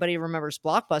Blockbuster, if anybody remembers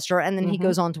Blockbuster, and then he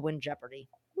goes on to win Jeopardy.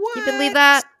 What? You believe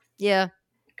that? Yeah.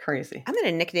 Crazy. I'm going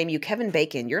to nickname you Kevin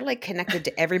Bacon. You're like connected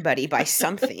to everybody by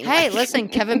something. Hey, listen,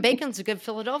 Kevin Bacon's a good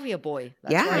Philadelphia boy.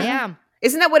 That's where I am.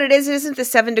 Isn't that what it is? Isn't the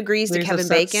 7 degrees to Kevin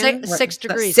Bacon? 6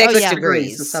 degrees. 6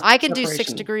 degrees. I can do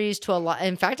 6 degrees to a lot.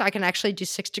 In fact, I can actually do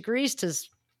 6 degrees to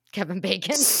Kevin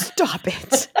Bacon. Stop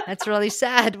it. That's really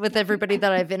sad with everybody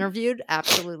that I've interviewed.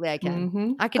 Absolutely, I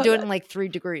can. I can do it in like 3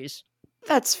 degrees.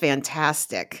 That's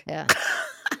fantastic. Yeah.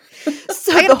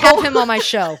 So I can have him on my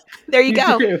show. There you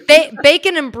go.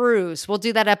 Bacon and Brews. We'll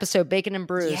do that episode, Bacon and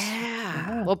Brews.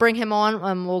 Yeah. We'll bring him on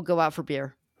and we'll go out for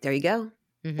beer. There you go.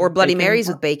 Or Bloody Marys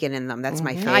with bacon in them. That's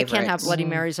my favorite. I can't have Bloody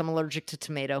Marys. I'm allergic to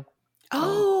tomato.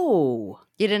 Oh, Oh.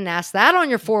 You didn't ask that on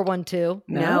your 412.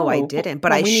 No, I didn't.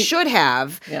 But Well, I should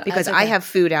have because That's I okay. have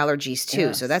food allergies too.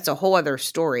 Yes. So that's a whole other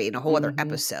story and a whole other Mhm.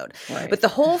 episode. Right. But the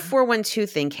whole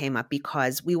 412 thing came up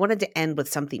because we wanted to end with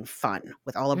something fun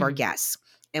with all of our Mhm. guests.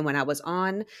 And when I was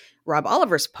on Rob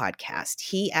Oliver's podcast,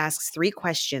 he asks 3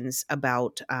 questions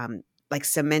about like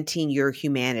cementing your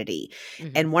humanity.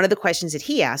 Mhm. And one of the questions that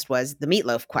he asked was the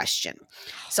meatloaf question.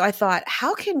 So I thought,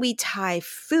 how can we tie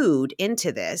food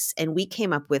into this? And we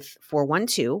came up with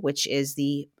 412, which is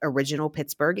the original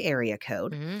Pittsburgh area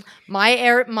code. Mhm.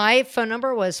 My phone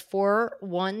number was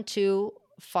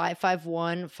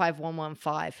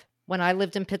 412-551-5115. When I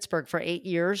lived in Pittsburgh for 8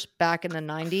 years back in the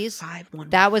 90s, 511.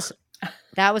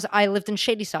 that was I lived in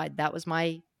Shadyside. That was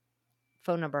my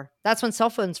phone number. That's when cell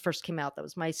phones first came out. That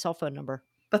was my cell phone number.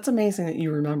 That's amazing that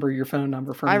you remember your phone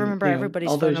number from. I remember you know, everybody's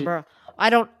all phone those- number. I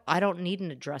don't need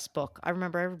an address book. I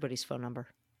remember everybody's phone number.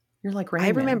 You're like Rain I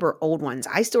Man. remember old ones.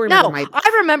 I still remember No, my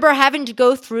I remember having to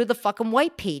go through the fucking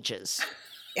white pages.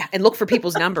 and look for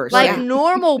people's numbers. Like yeah.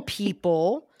 normal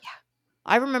people.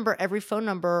 I remember every phone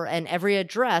number and every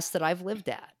address that I've lived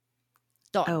at.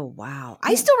 Done. Oh, wow.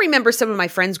 I still remember some of my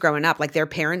friends growing up, like their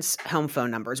parents' home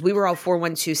phone numbers. We were all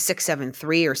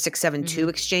 412-673 or 672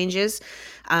 exchanges.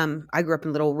 I grew up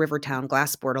in little river town,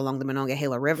 Glassport, along the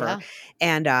Monongahela River. Yeah.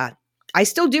 And I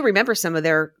still do remember some of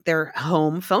their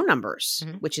home phone numbers,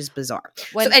 which is bizarre.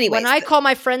 When, so anyways, when I call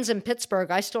my friends in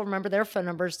Pittsburgh, I still remember their phone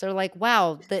numbers. They're like,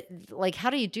 wow, like, how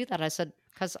do you do that? I said,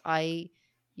 because I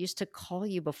used to call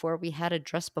you before we had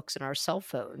address books in our cell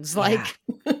phones. Like,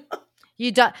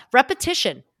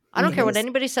 repetition. I don't care what Yes.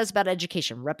 anybody says about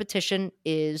education. Repetition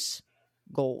is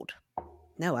gold.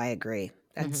 No, I agree.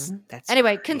 That's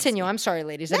Anyway, crazy. continue. I'm sorry,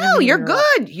 ladies. I didn't No, mean to you're interrupt.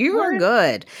 good. You are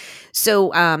good. So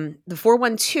the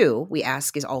 412 we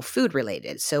ask is all food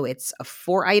related. So it's a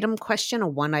 4-item question, a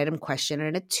 1-item question,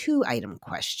 and a 2-item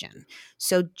question.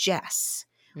 So Jess,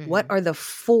 what are the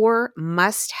 4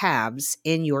 must-haves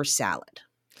in your salad?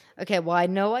 Okay, well, I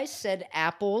know I said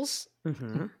apples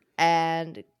Mm-hmm.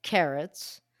 and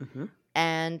carrots Mm-hmm.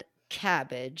 and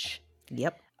cabbage.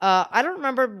 Yep. I don't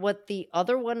remember what the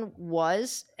other one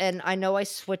was, and I know I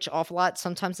switch off a lot.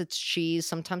 Sometimes it's cheese,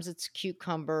 sometimes it's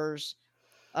cucumbers,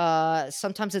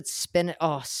 sometimes it's spinach.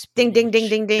 Oh, Ding, ding, ding,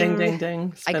 spinach. ding, ding. Ding, ding,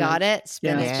 ding. I got Spinach. it.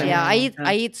 Spinach. Yeah. Yeah, I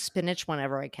Yeah. eat spinach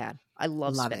whenever I can. I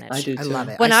love Love spinach. it. I do I too. love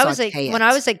it. When I was saute when I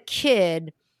it. was a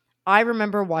kid, I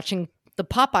remember watching the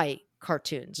Popeye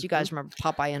cartoons. You guys remember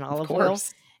Popeye in Of olive oil?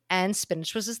 course. And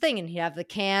spinach was his thing, and he'd have the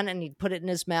can and he'd put it in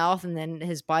his mouth, and then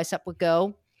his bicep would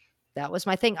go. That was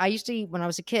my thing. I used to eat when I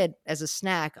was a kid as a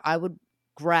snack. I would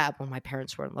grab, when my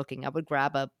parents weren't looking, I would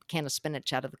grab a can of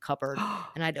spinach out of the cupboard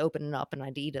and I'd open it up and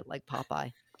I'd eat it like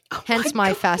Popeye. Oh Hence my my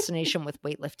God. fascination with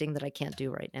weightlifting that I can't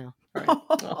do right now.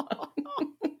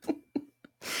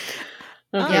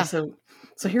 Okay, Yeah. so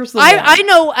here's the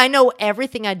I know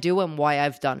everything I do and why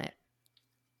I've done it.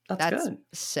 That's good.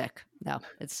 sick. No,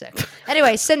 it's sick.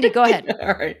 Anyway, Cindy, go ahead.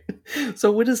 All right.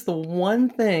 So what is the one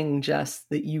thing, Jess,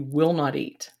 that you will not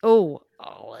eat? Oh,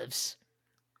 olives.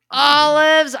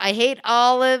 Olives. I hate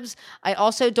olives. I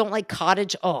also don't like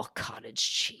cottage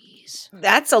cheese.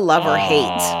 That's a love or hate.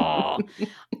 Oh.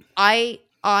 I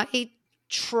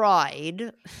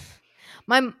tried.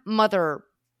 My mother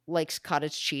likes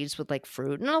cottage cheese with like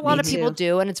fruit, and a lot Me of people too.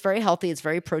 do, and it's very healthy. It's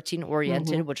very protein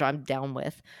oriented, which I'm down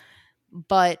with.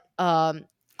 But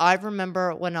I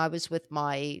remember when I was with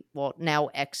my now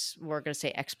we're gonna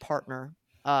say ex partner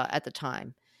at the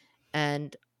time,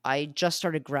 and I just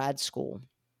started grad school.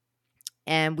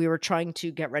 And we were trying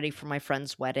to get ready for my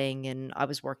friend's wedding, and I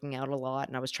was working out a lot,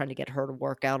 and I was trying to get her to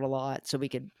work out a lot so we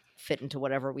could fit into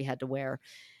whatever we had to wear.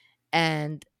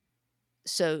 And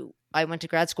so I went to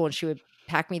grad school, and she would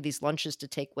pack me these lunches to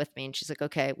take with me. And she's like,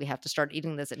 okay, we have to start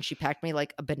eating this. And she packed me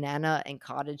like a banana and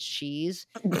cottage cheese.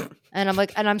 And I'm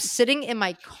like, and I'm sitting in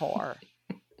my car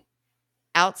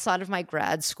outside of my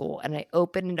grad school, and I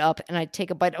open it up and I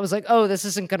take a bite. I was like, oh, this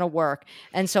isn't going to work.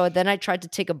 And so then I tried to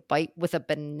take a bite with a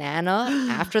banana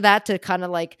after that to kind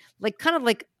of like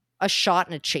a shot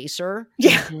and a chaser.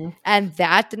 Yeah. Mhm. And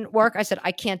that didn't work. I said,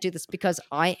 I can't do this because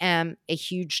I am a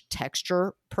huge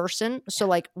texture person. So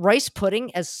like rice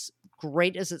pudding, as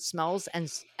great as it smells and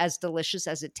as delicious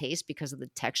as it tastes because of the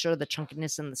texture, the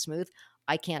chunkiness, and the smooth,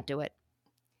 I can't do it.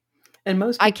 And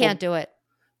most people I can't do it.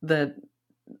 that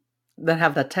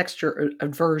have that texture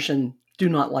aversion do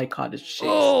not like cottage cheese.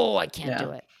 Oh, I can't Yeah.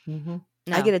 do it. Mm-hmm.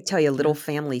 No. I got to tell you a little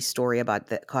family story about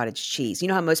the cottage cheese. You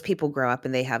know how most people grow up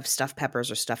and they have stuffed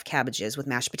peppers or stuffed cabbages with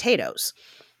mashed potatoes.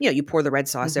 You know, you pour the red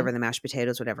sauce over the mashed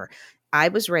potatoes, whatever. I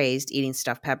was raised eating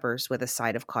stuffed peppers with a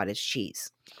side of cottage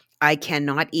cheese. I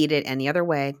cannot eat it any other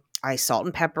way. I salt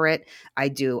and pepper it. I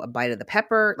do a bite of the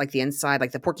pepper, like the inside,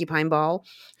 like the porcupine ball.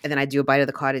 And then I do a bite of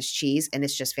the cottage cheese, and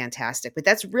it's just fantastic. But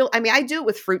that's real. I mean, I do it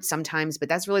with fruit sometimes, but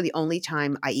that's really the only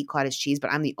time I eat cottage cheese.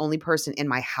 But I'm the only person in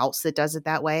my house that does it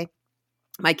that way.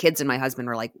 My kids and my husband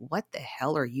are like, "What the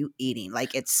hell are you eating?"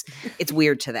 Like it's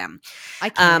weird to them. I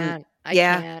can't. I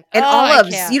can't. And Oh, I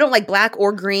olives, can't. you don't like black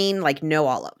or green, like no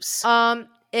olives.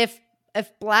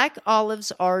 If black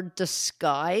olives are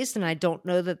disguised and I don't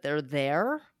know that they're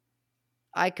there,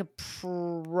 I could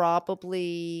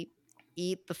probably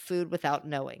eat the food without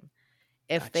knowing.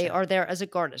 If they Gotcha. are there as a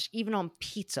garnish, even on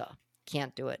pizza,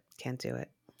 can't do it. Can't do it.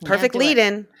 Can't Perfect do it. lead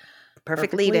in.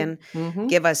 Perfect lead in. Mhm.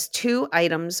 Give us 2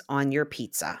 items on your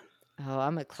pizza. Oh,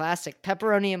 I'm a classic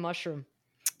pepperoni and mushroom.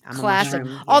 I'm a Classic.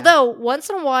 mushroom, yeah. Although once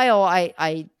in a while,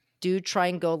 I do try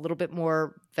and go a little bit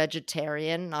more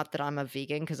vegetarian. Not that I'm a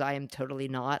vegan, because I am totally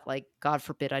not. Like, God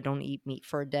forbid, I don't eat meat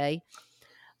for a day.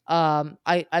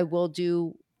 I will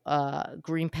do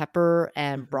green pepper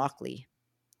and broccoli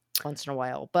once in a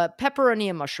while, but pepperoni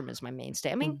and mushroom is my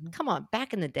mainstay. I mean, come on,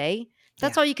 back in the day,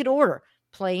 that's all you could order: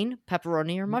 plain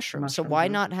pepperoni or mushroom. So why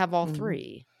Mushroom, not have all Mhm.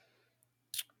 3?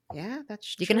 Yeah,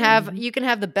 that's You true. can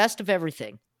have the best of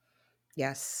everything.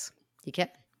 Yes. You can.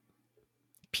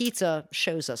 Pizza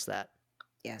shows us that.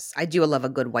 Yes. I do love a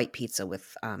good white pizza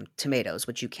with tomatoes,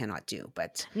 which you cannot do,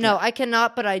 but No, I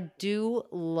cannot, but I do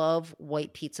love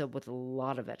white pizza with a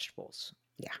lot of vegetables.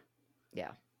 Yeah.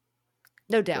 Yeah.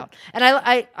 No doubt. And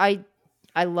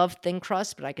I love thin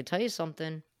crust, but I could tell you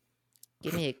something.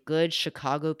 Give me a good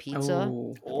Chicago pizza.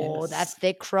 Oh, That yes.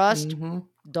 thick crust, Mhm.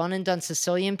 done and done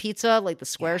Sicilian pizza, like the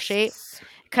square shape.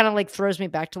 Kind of like throws me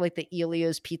back to like the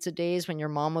Elio's pizza days when your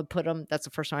mom would put them. That's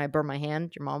the first time I burned my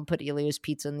hand. Your mom would put Elio's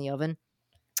pizza in the oven.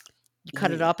 You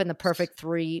cut it up in the perfect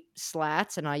 3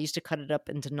 slats, and I used to cut it up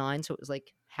into 9, so it was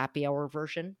like happy hour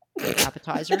version with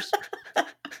appetizers.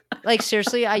 Like,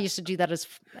 seriously, I used to do that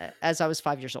as I was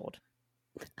 5 years old.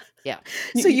 Yeah.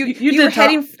 So you did were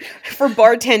heading for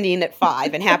bartending at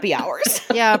 5 and happy hours.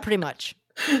 Yeah, pretty much.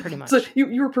 Pretty much. So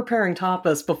you were preparing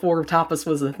tapas before tapas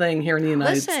was a thing here in the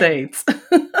United Listen. States.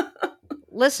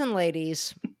 Listen,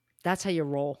 ladies, that's how you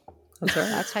roll. That's right.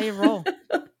 That's how you roll.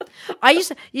 I used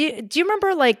to. Do you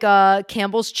remember like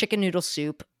Campbell's chicken noodle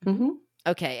soup? Mhm.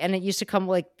 Okay, and it used to come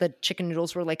like the chicken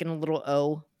noodles were like in a little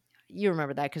O. You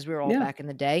remember that because we were all Yeah. back in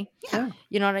the day. Yeah.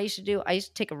 You know what I used to do? I used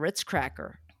to take a Ritz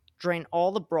cracker, drain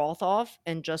all the broth off,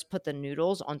 and just put the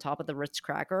noodles on top of the Ritz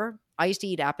cracker. I used to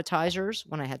eat appetizers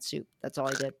when I had soup. That's all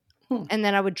I did. And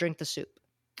then I would drink the soup.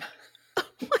 Oh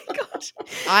my gosh.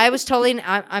 I was totally.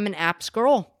 I'm an apps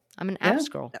girl. I'm an apps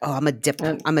girl. Oh, I'm a dip.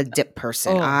 And- I'm a dip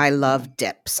person. Oh. I love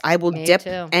dips. I will Me dip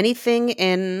too. anything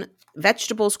in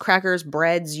vegetables, crackers,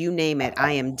 breads, you name it.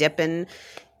 I am dipping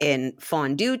in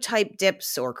fondue type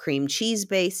dips or cream cheese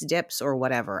based dips or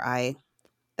whatever.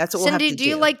 That's what we'll have Cindy, to do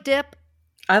you like dip?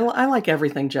 I like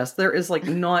everything, Jess. There is like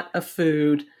not a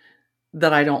food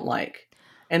that I don't like.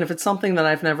 And if it's something that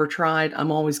I've never tried, I'm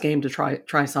always game to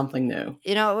try something new.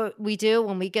 You know what we do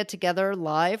when we get together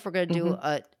live? We're gonna do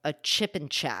a chip and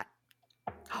chat,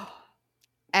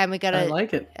 and we I gotta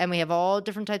like it. and we have all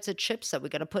different types of chips that we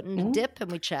gotta put in the dip, and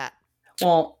we chat.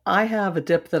 Well, I have a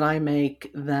dip that I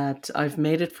make that I've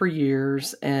made it for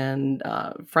years, and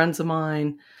friends of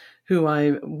mine who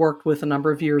I worked with a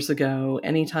number of years ago,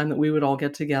 anytime that we would all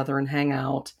get together and hang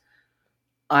out,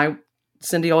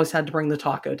 Cindy always had to bring the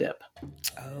taco dip.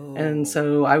 Oh. And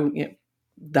so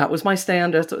that was my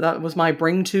stand. That was my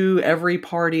bring to every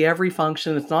party, every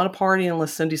function. It's not a party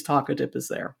unless Cindy's taco dip is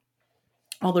there.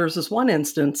 Well, there's this one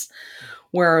instance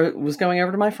where I was going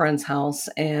over to my friend's house,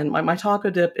 and my taco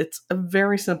dip, it's a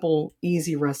very simple,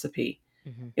 easy recipe.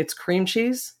 Mm-hmm. It's cream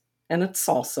cheese and it's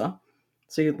salsa.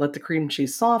 So you let the cream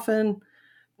cheese soften,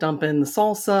 dump in the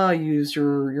salsa, use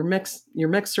your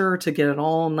mixer to get it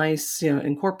all nice,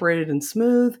 incorporated and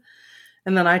smooth.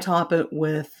 And then I top it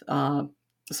with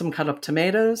some cut up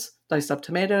tomatoes, diced up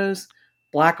tomatoes,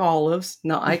 black olives.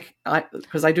 Now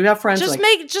because I do have friends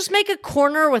Just make a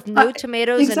corner with no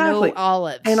tomatoes exactly. and no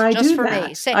olives. And I just do for that.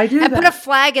 me. Say, I do and put a that.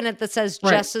 flag in it that says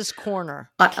Right. Jess's Corner.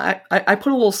 I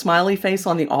put a little smiley face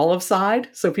on the olive side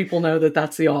so people know that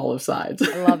that's the olive side.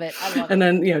 I love it. I love it. And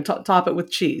then top it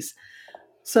with cheese.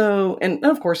 So, and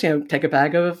of course, take a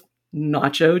bag of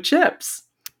nacho chips.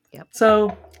 Yep.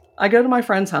 So I go to my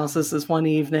friend's house this one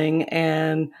evening,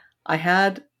 and I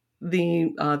had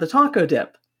the taco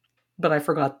dip, but I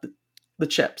forgot the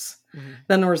chips. Mm-hmm.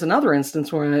 Then there was another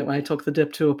instance where I took the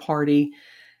dip to a party,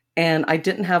 and I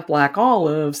didn't have black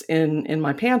olives in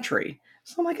my pantry.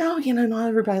 So I'm like, not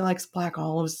everybody likes black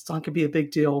olives. It's not going to be a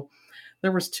big deal.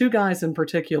 There was 2 guys in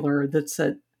particular that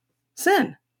said,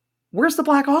 "Sin, where's the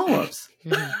black olives?"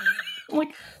 Mm-hmm. I'm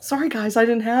like, sorry guys, I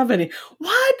didn't have any.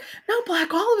 What? No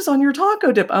black olives on your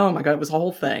taco dip. Oh my God, it was a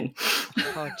whole thing.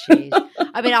 Oh, geez.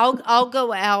 I mean, I'll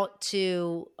go out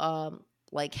to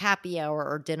like happy hour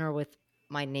or dinner with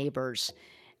my neighbors,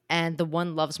 and the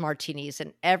one loves martinis.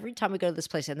 And every time we go to this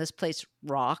place, and this place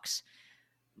rocks,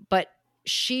 but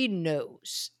she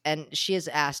knows, and she has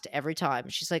asked every time.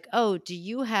 She's like, "Oh, do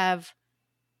you have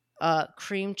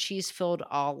cream cheese filled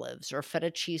olives or feta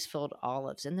cheese filled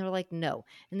olives?" And they're like, "No."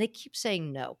 And they keep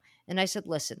saying no. And I said,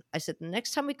 "Listen," I said, "the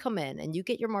next time we come in and you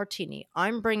get your martini,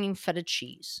 I'm bringing feta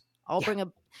cheese. I'll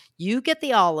bring you get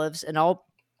the olives and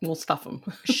We'll stuff them.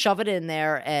 shove it in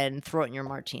there and throw it in your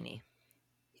martini."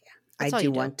 I That's all do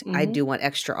you want Mhm. I do want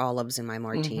extra olives in my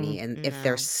martini, Mhm. and if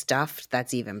they're stuffed,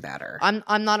 that's even better.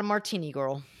 I'm not a martini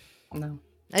girl, No.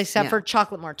 except No. for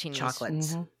chocolate martinis.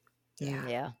 Chocolates. Mhm. Yeah.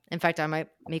 Yeah. In fact, I might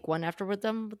make one after we're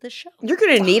done with this show. You're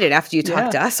going to need it after you talk Yeah.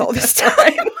 to us all this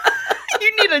time.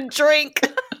 You need a drink.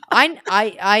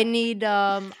 I need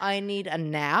a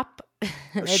nap.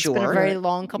 It's been a Sure. very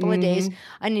long couple of days. Mhm.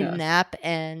 I need a Yes. nap,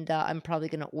 and I'm probably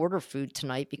going to order food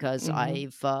tonight because Mhm.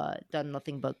 I've done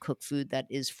nothing but cook food that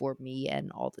is for me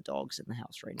and all the dogs in the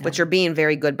house right now. But you're being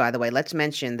very good, by the way. Let's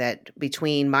mention that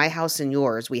between my house and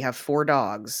yours, we have 4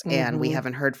 dogs, and we Mhm.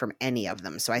 haven't heard from any of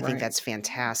them. So I think Right. that's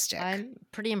fantastic. I'm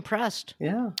pretty impressed.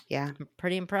 Yeah. Yeah. I'm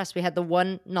pretty impressed. We had the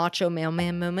one nacho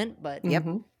mailman moment, but Yep.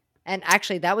 Mhm. and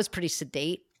actually that was pretty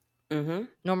sedate. Mm-hmm.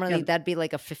 Normally Yeah. that'd be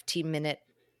like a 15-minute,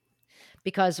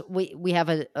 because we have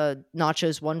a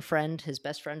Nacho's one friend, his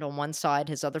best friend on one side,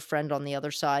 his other friend on the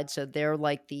other side. So they're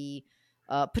like the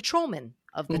patrolmen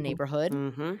of the Mhm. neighborhood.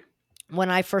 Mm-hmm. When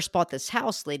I first bought this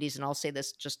house, ladies, and I'll say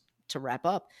this just to wrap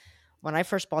up, when I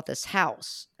first bought this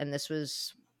house, and this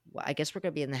was, well, I guess we're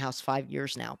going to be in the house 5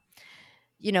 years now.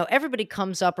 You know, everybody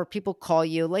comes up or people call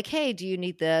you like, "Hey, do you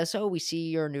need this? Oh, we see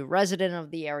you're a new resident of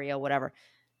the area," whatever.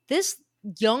 This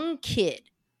young kid,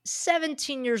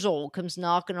 17 years old, comes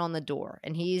knocking on the door,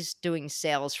 and he's doing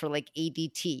sales for like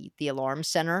ADT, the alarm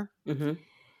center. Mm-hmm.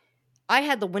 I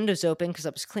had the windows open because I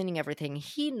was cleaning everything.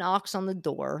 He knocks on the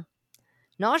door.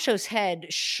 Nacho's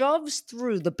head shoves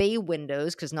through the bay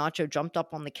windows because Nacho jumped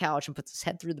up on the couch and puts his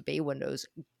head through the bay windows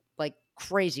like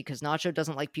crazy because Nacho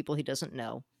doesn't like people he doesn't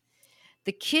know.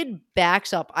 The kid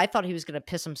backs up. I thought he was going to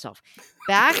piss himself.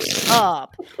 Backs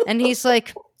up, and he's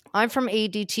like, "I'm from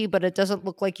ADT, but it doesn't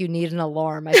look like you need an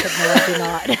alarm." I said, "No, I do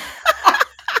not."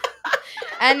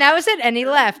 And that was it. And he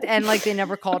left, and like they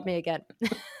never called me again.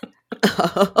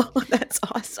 Oh, that's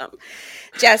awesome.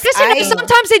 Jess, Because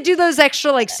sometimes they do those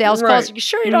extra like sales calls. Right. You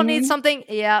sure you don't need Mhm. something?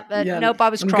 Yeah, but Yeah, nope, I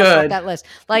was I'm crossed off good. that list.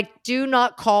 Like, do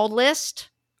not call list.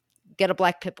 Get a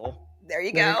black pit bull. there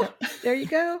you There you go. There you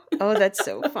go. Oh, that's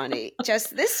so funny. Jess,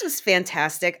 this was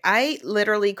fantastic. I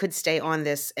literally could stay on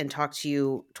this and talk to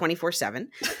you 24/7.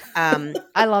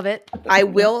 I love it. I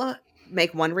will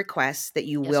make one request that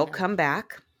you Yes, will ma'am. come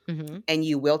back hmm and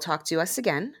you will talk to us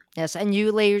again. Yes, and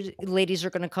you ladies are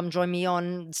going to come join me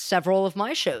on several of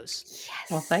my shows.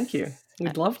 Yes. Well, thank you.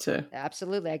 We'd love to.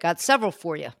 Absolutely, I got several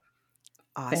for you.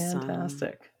 Awesome.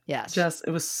 Fantastic. Yes, Jess,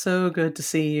 it was so good to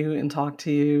see you and talk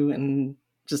to you, and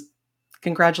just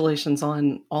congratulations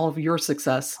on all of your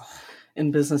success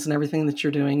in business and everything that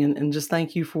you're doing. And just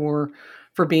thank you for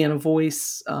being a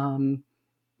voice and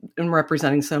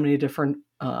representing so many different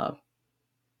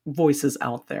voices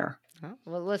out there.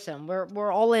 Well, listen,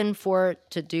 we're all in for it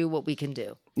to do what we can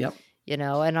do. Yep. You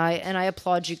know, and I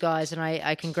applaud you guys, and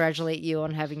I congratulate you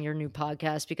on having your new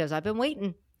podcast because I've been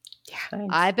waiting.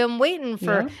 Thanks. I've been waiting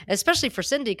for, Yeah. especially for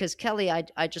Cindy, because Kelly,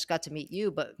 I just got to meet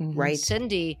you, but Mhm. Right.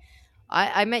 Cindy,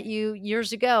 I met you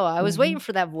years ago. I was waiting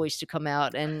for that voice to come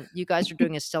out, and you guys are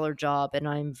doing a stellar job. And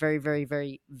I'm very, very,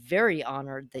 very, very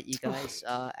honored that you guys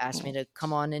asked me to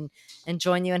come on and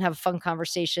join you and have a fun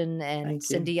conversation. And Thank you.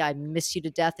 Cindy, I miss you to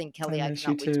death. And Kelly, I miss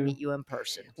cannot you wait to too. meet you in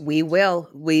person. We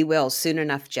will soon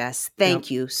enough, Jess. Thank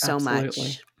you so absolutely.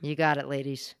 much. You got it,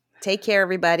 ladies. Take care,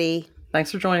 everybody.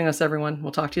 Thanks for joining us, everyone.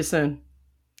 We'll talk to you soon.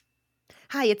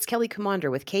 Hi, it's Kelly Commander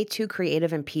with K2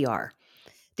 Creative and PR.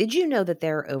 Did you know that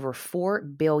there are over 4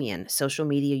 billion social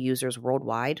media users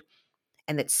worldwide,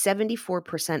 and that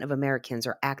 74% of Americans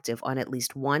are active on at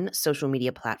least one social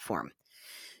media platform?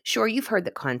 Sure, you've heard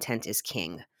that content is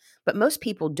king, but most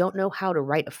people don't know how to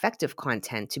write effective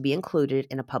content to be included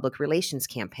in a public relations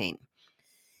campaign.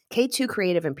 K2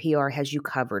 Creative and PR has you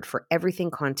covered for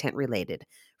everything content related,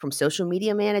 from social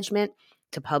media management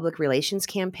to public relations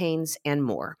campaigns and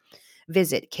more.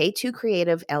 Visit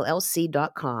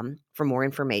k2creativellc.com for more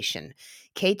information.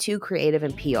 K2 Creative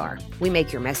and PR. We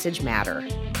make your message matter.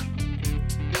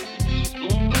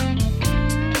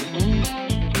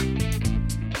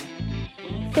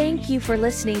 Thank you for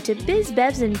listening to Biz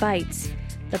Bevs and Bites.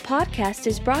 The podcast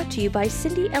is brought to you by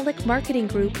Cindy Ellick Marketing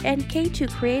Group and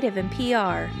K2 Creative and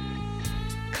PR.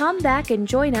 Come back and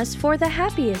join us for the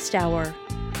happiest hour.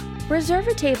 Reserve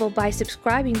a table by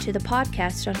subscribing to the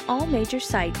podcast on all major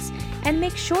sites and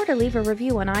make sure to leave a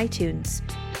review on iTunes.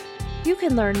 You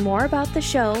can learn more about the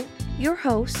show, your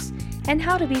hosts, and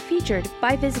how to be featured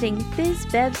by visiting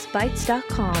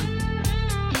bizbevsbites.com.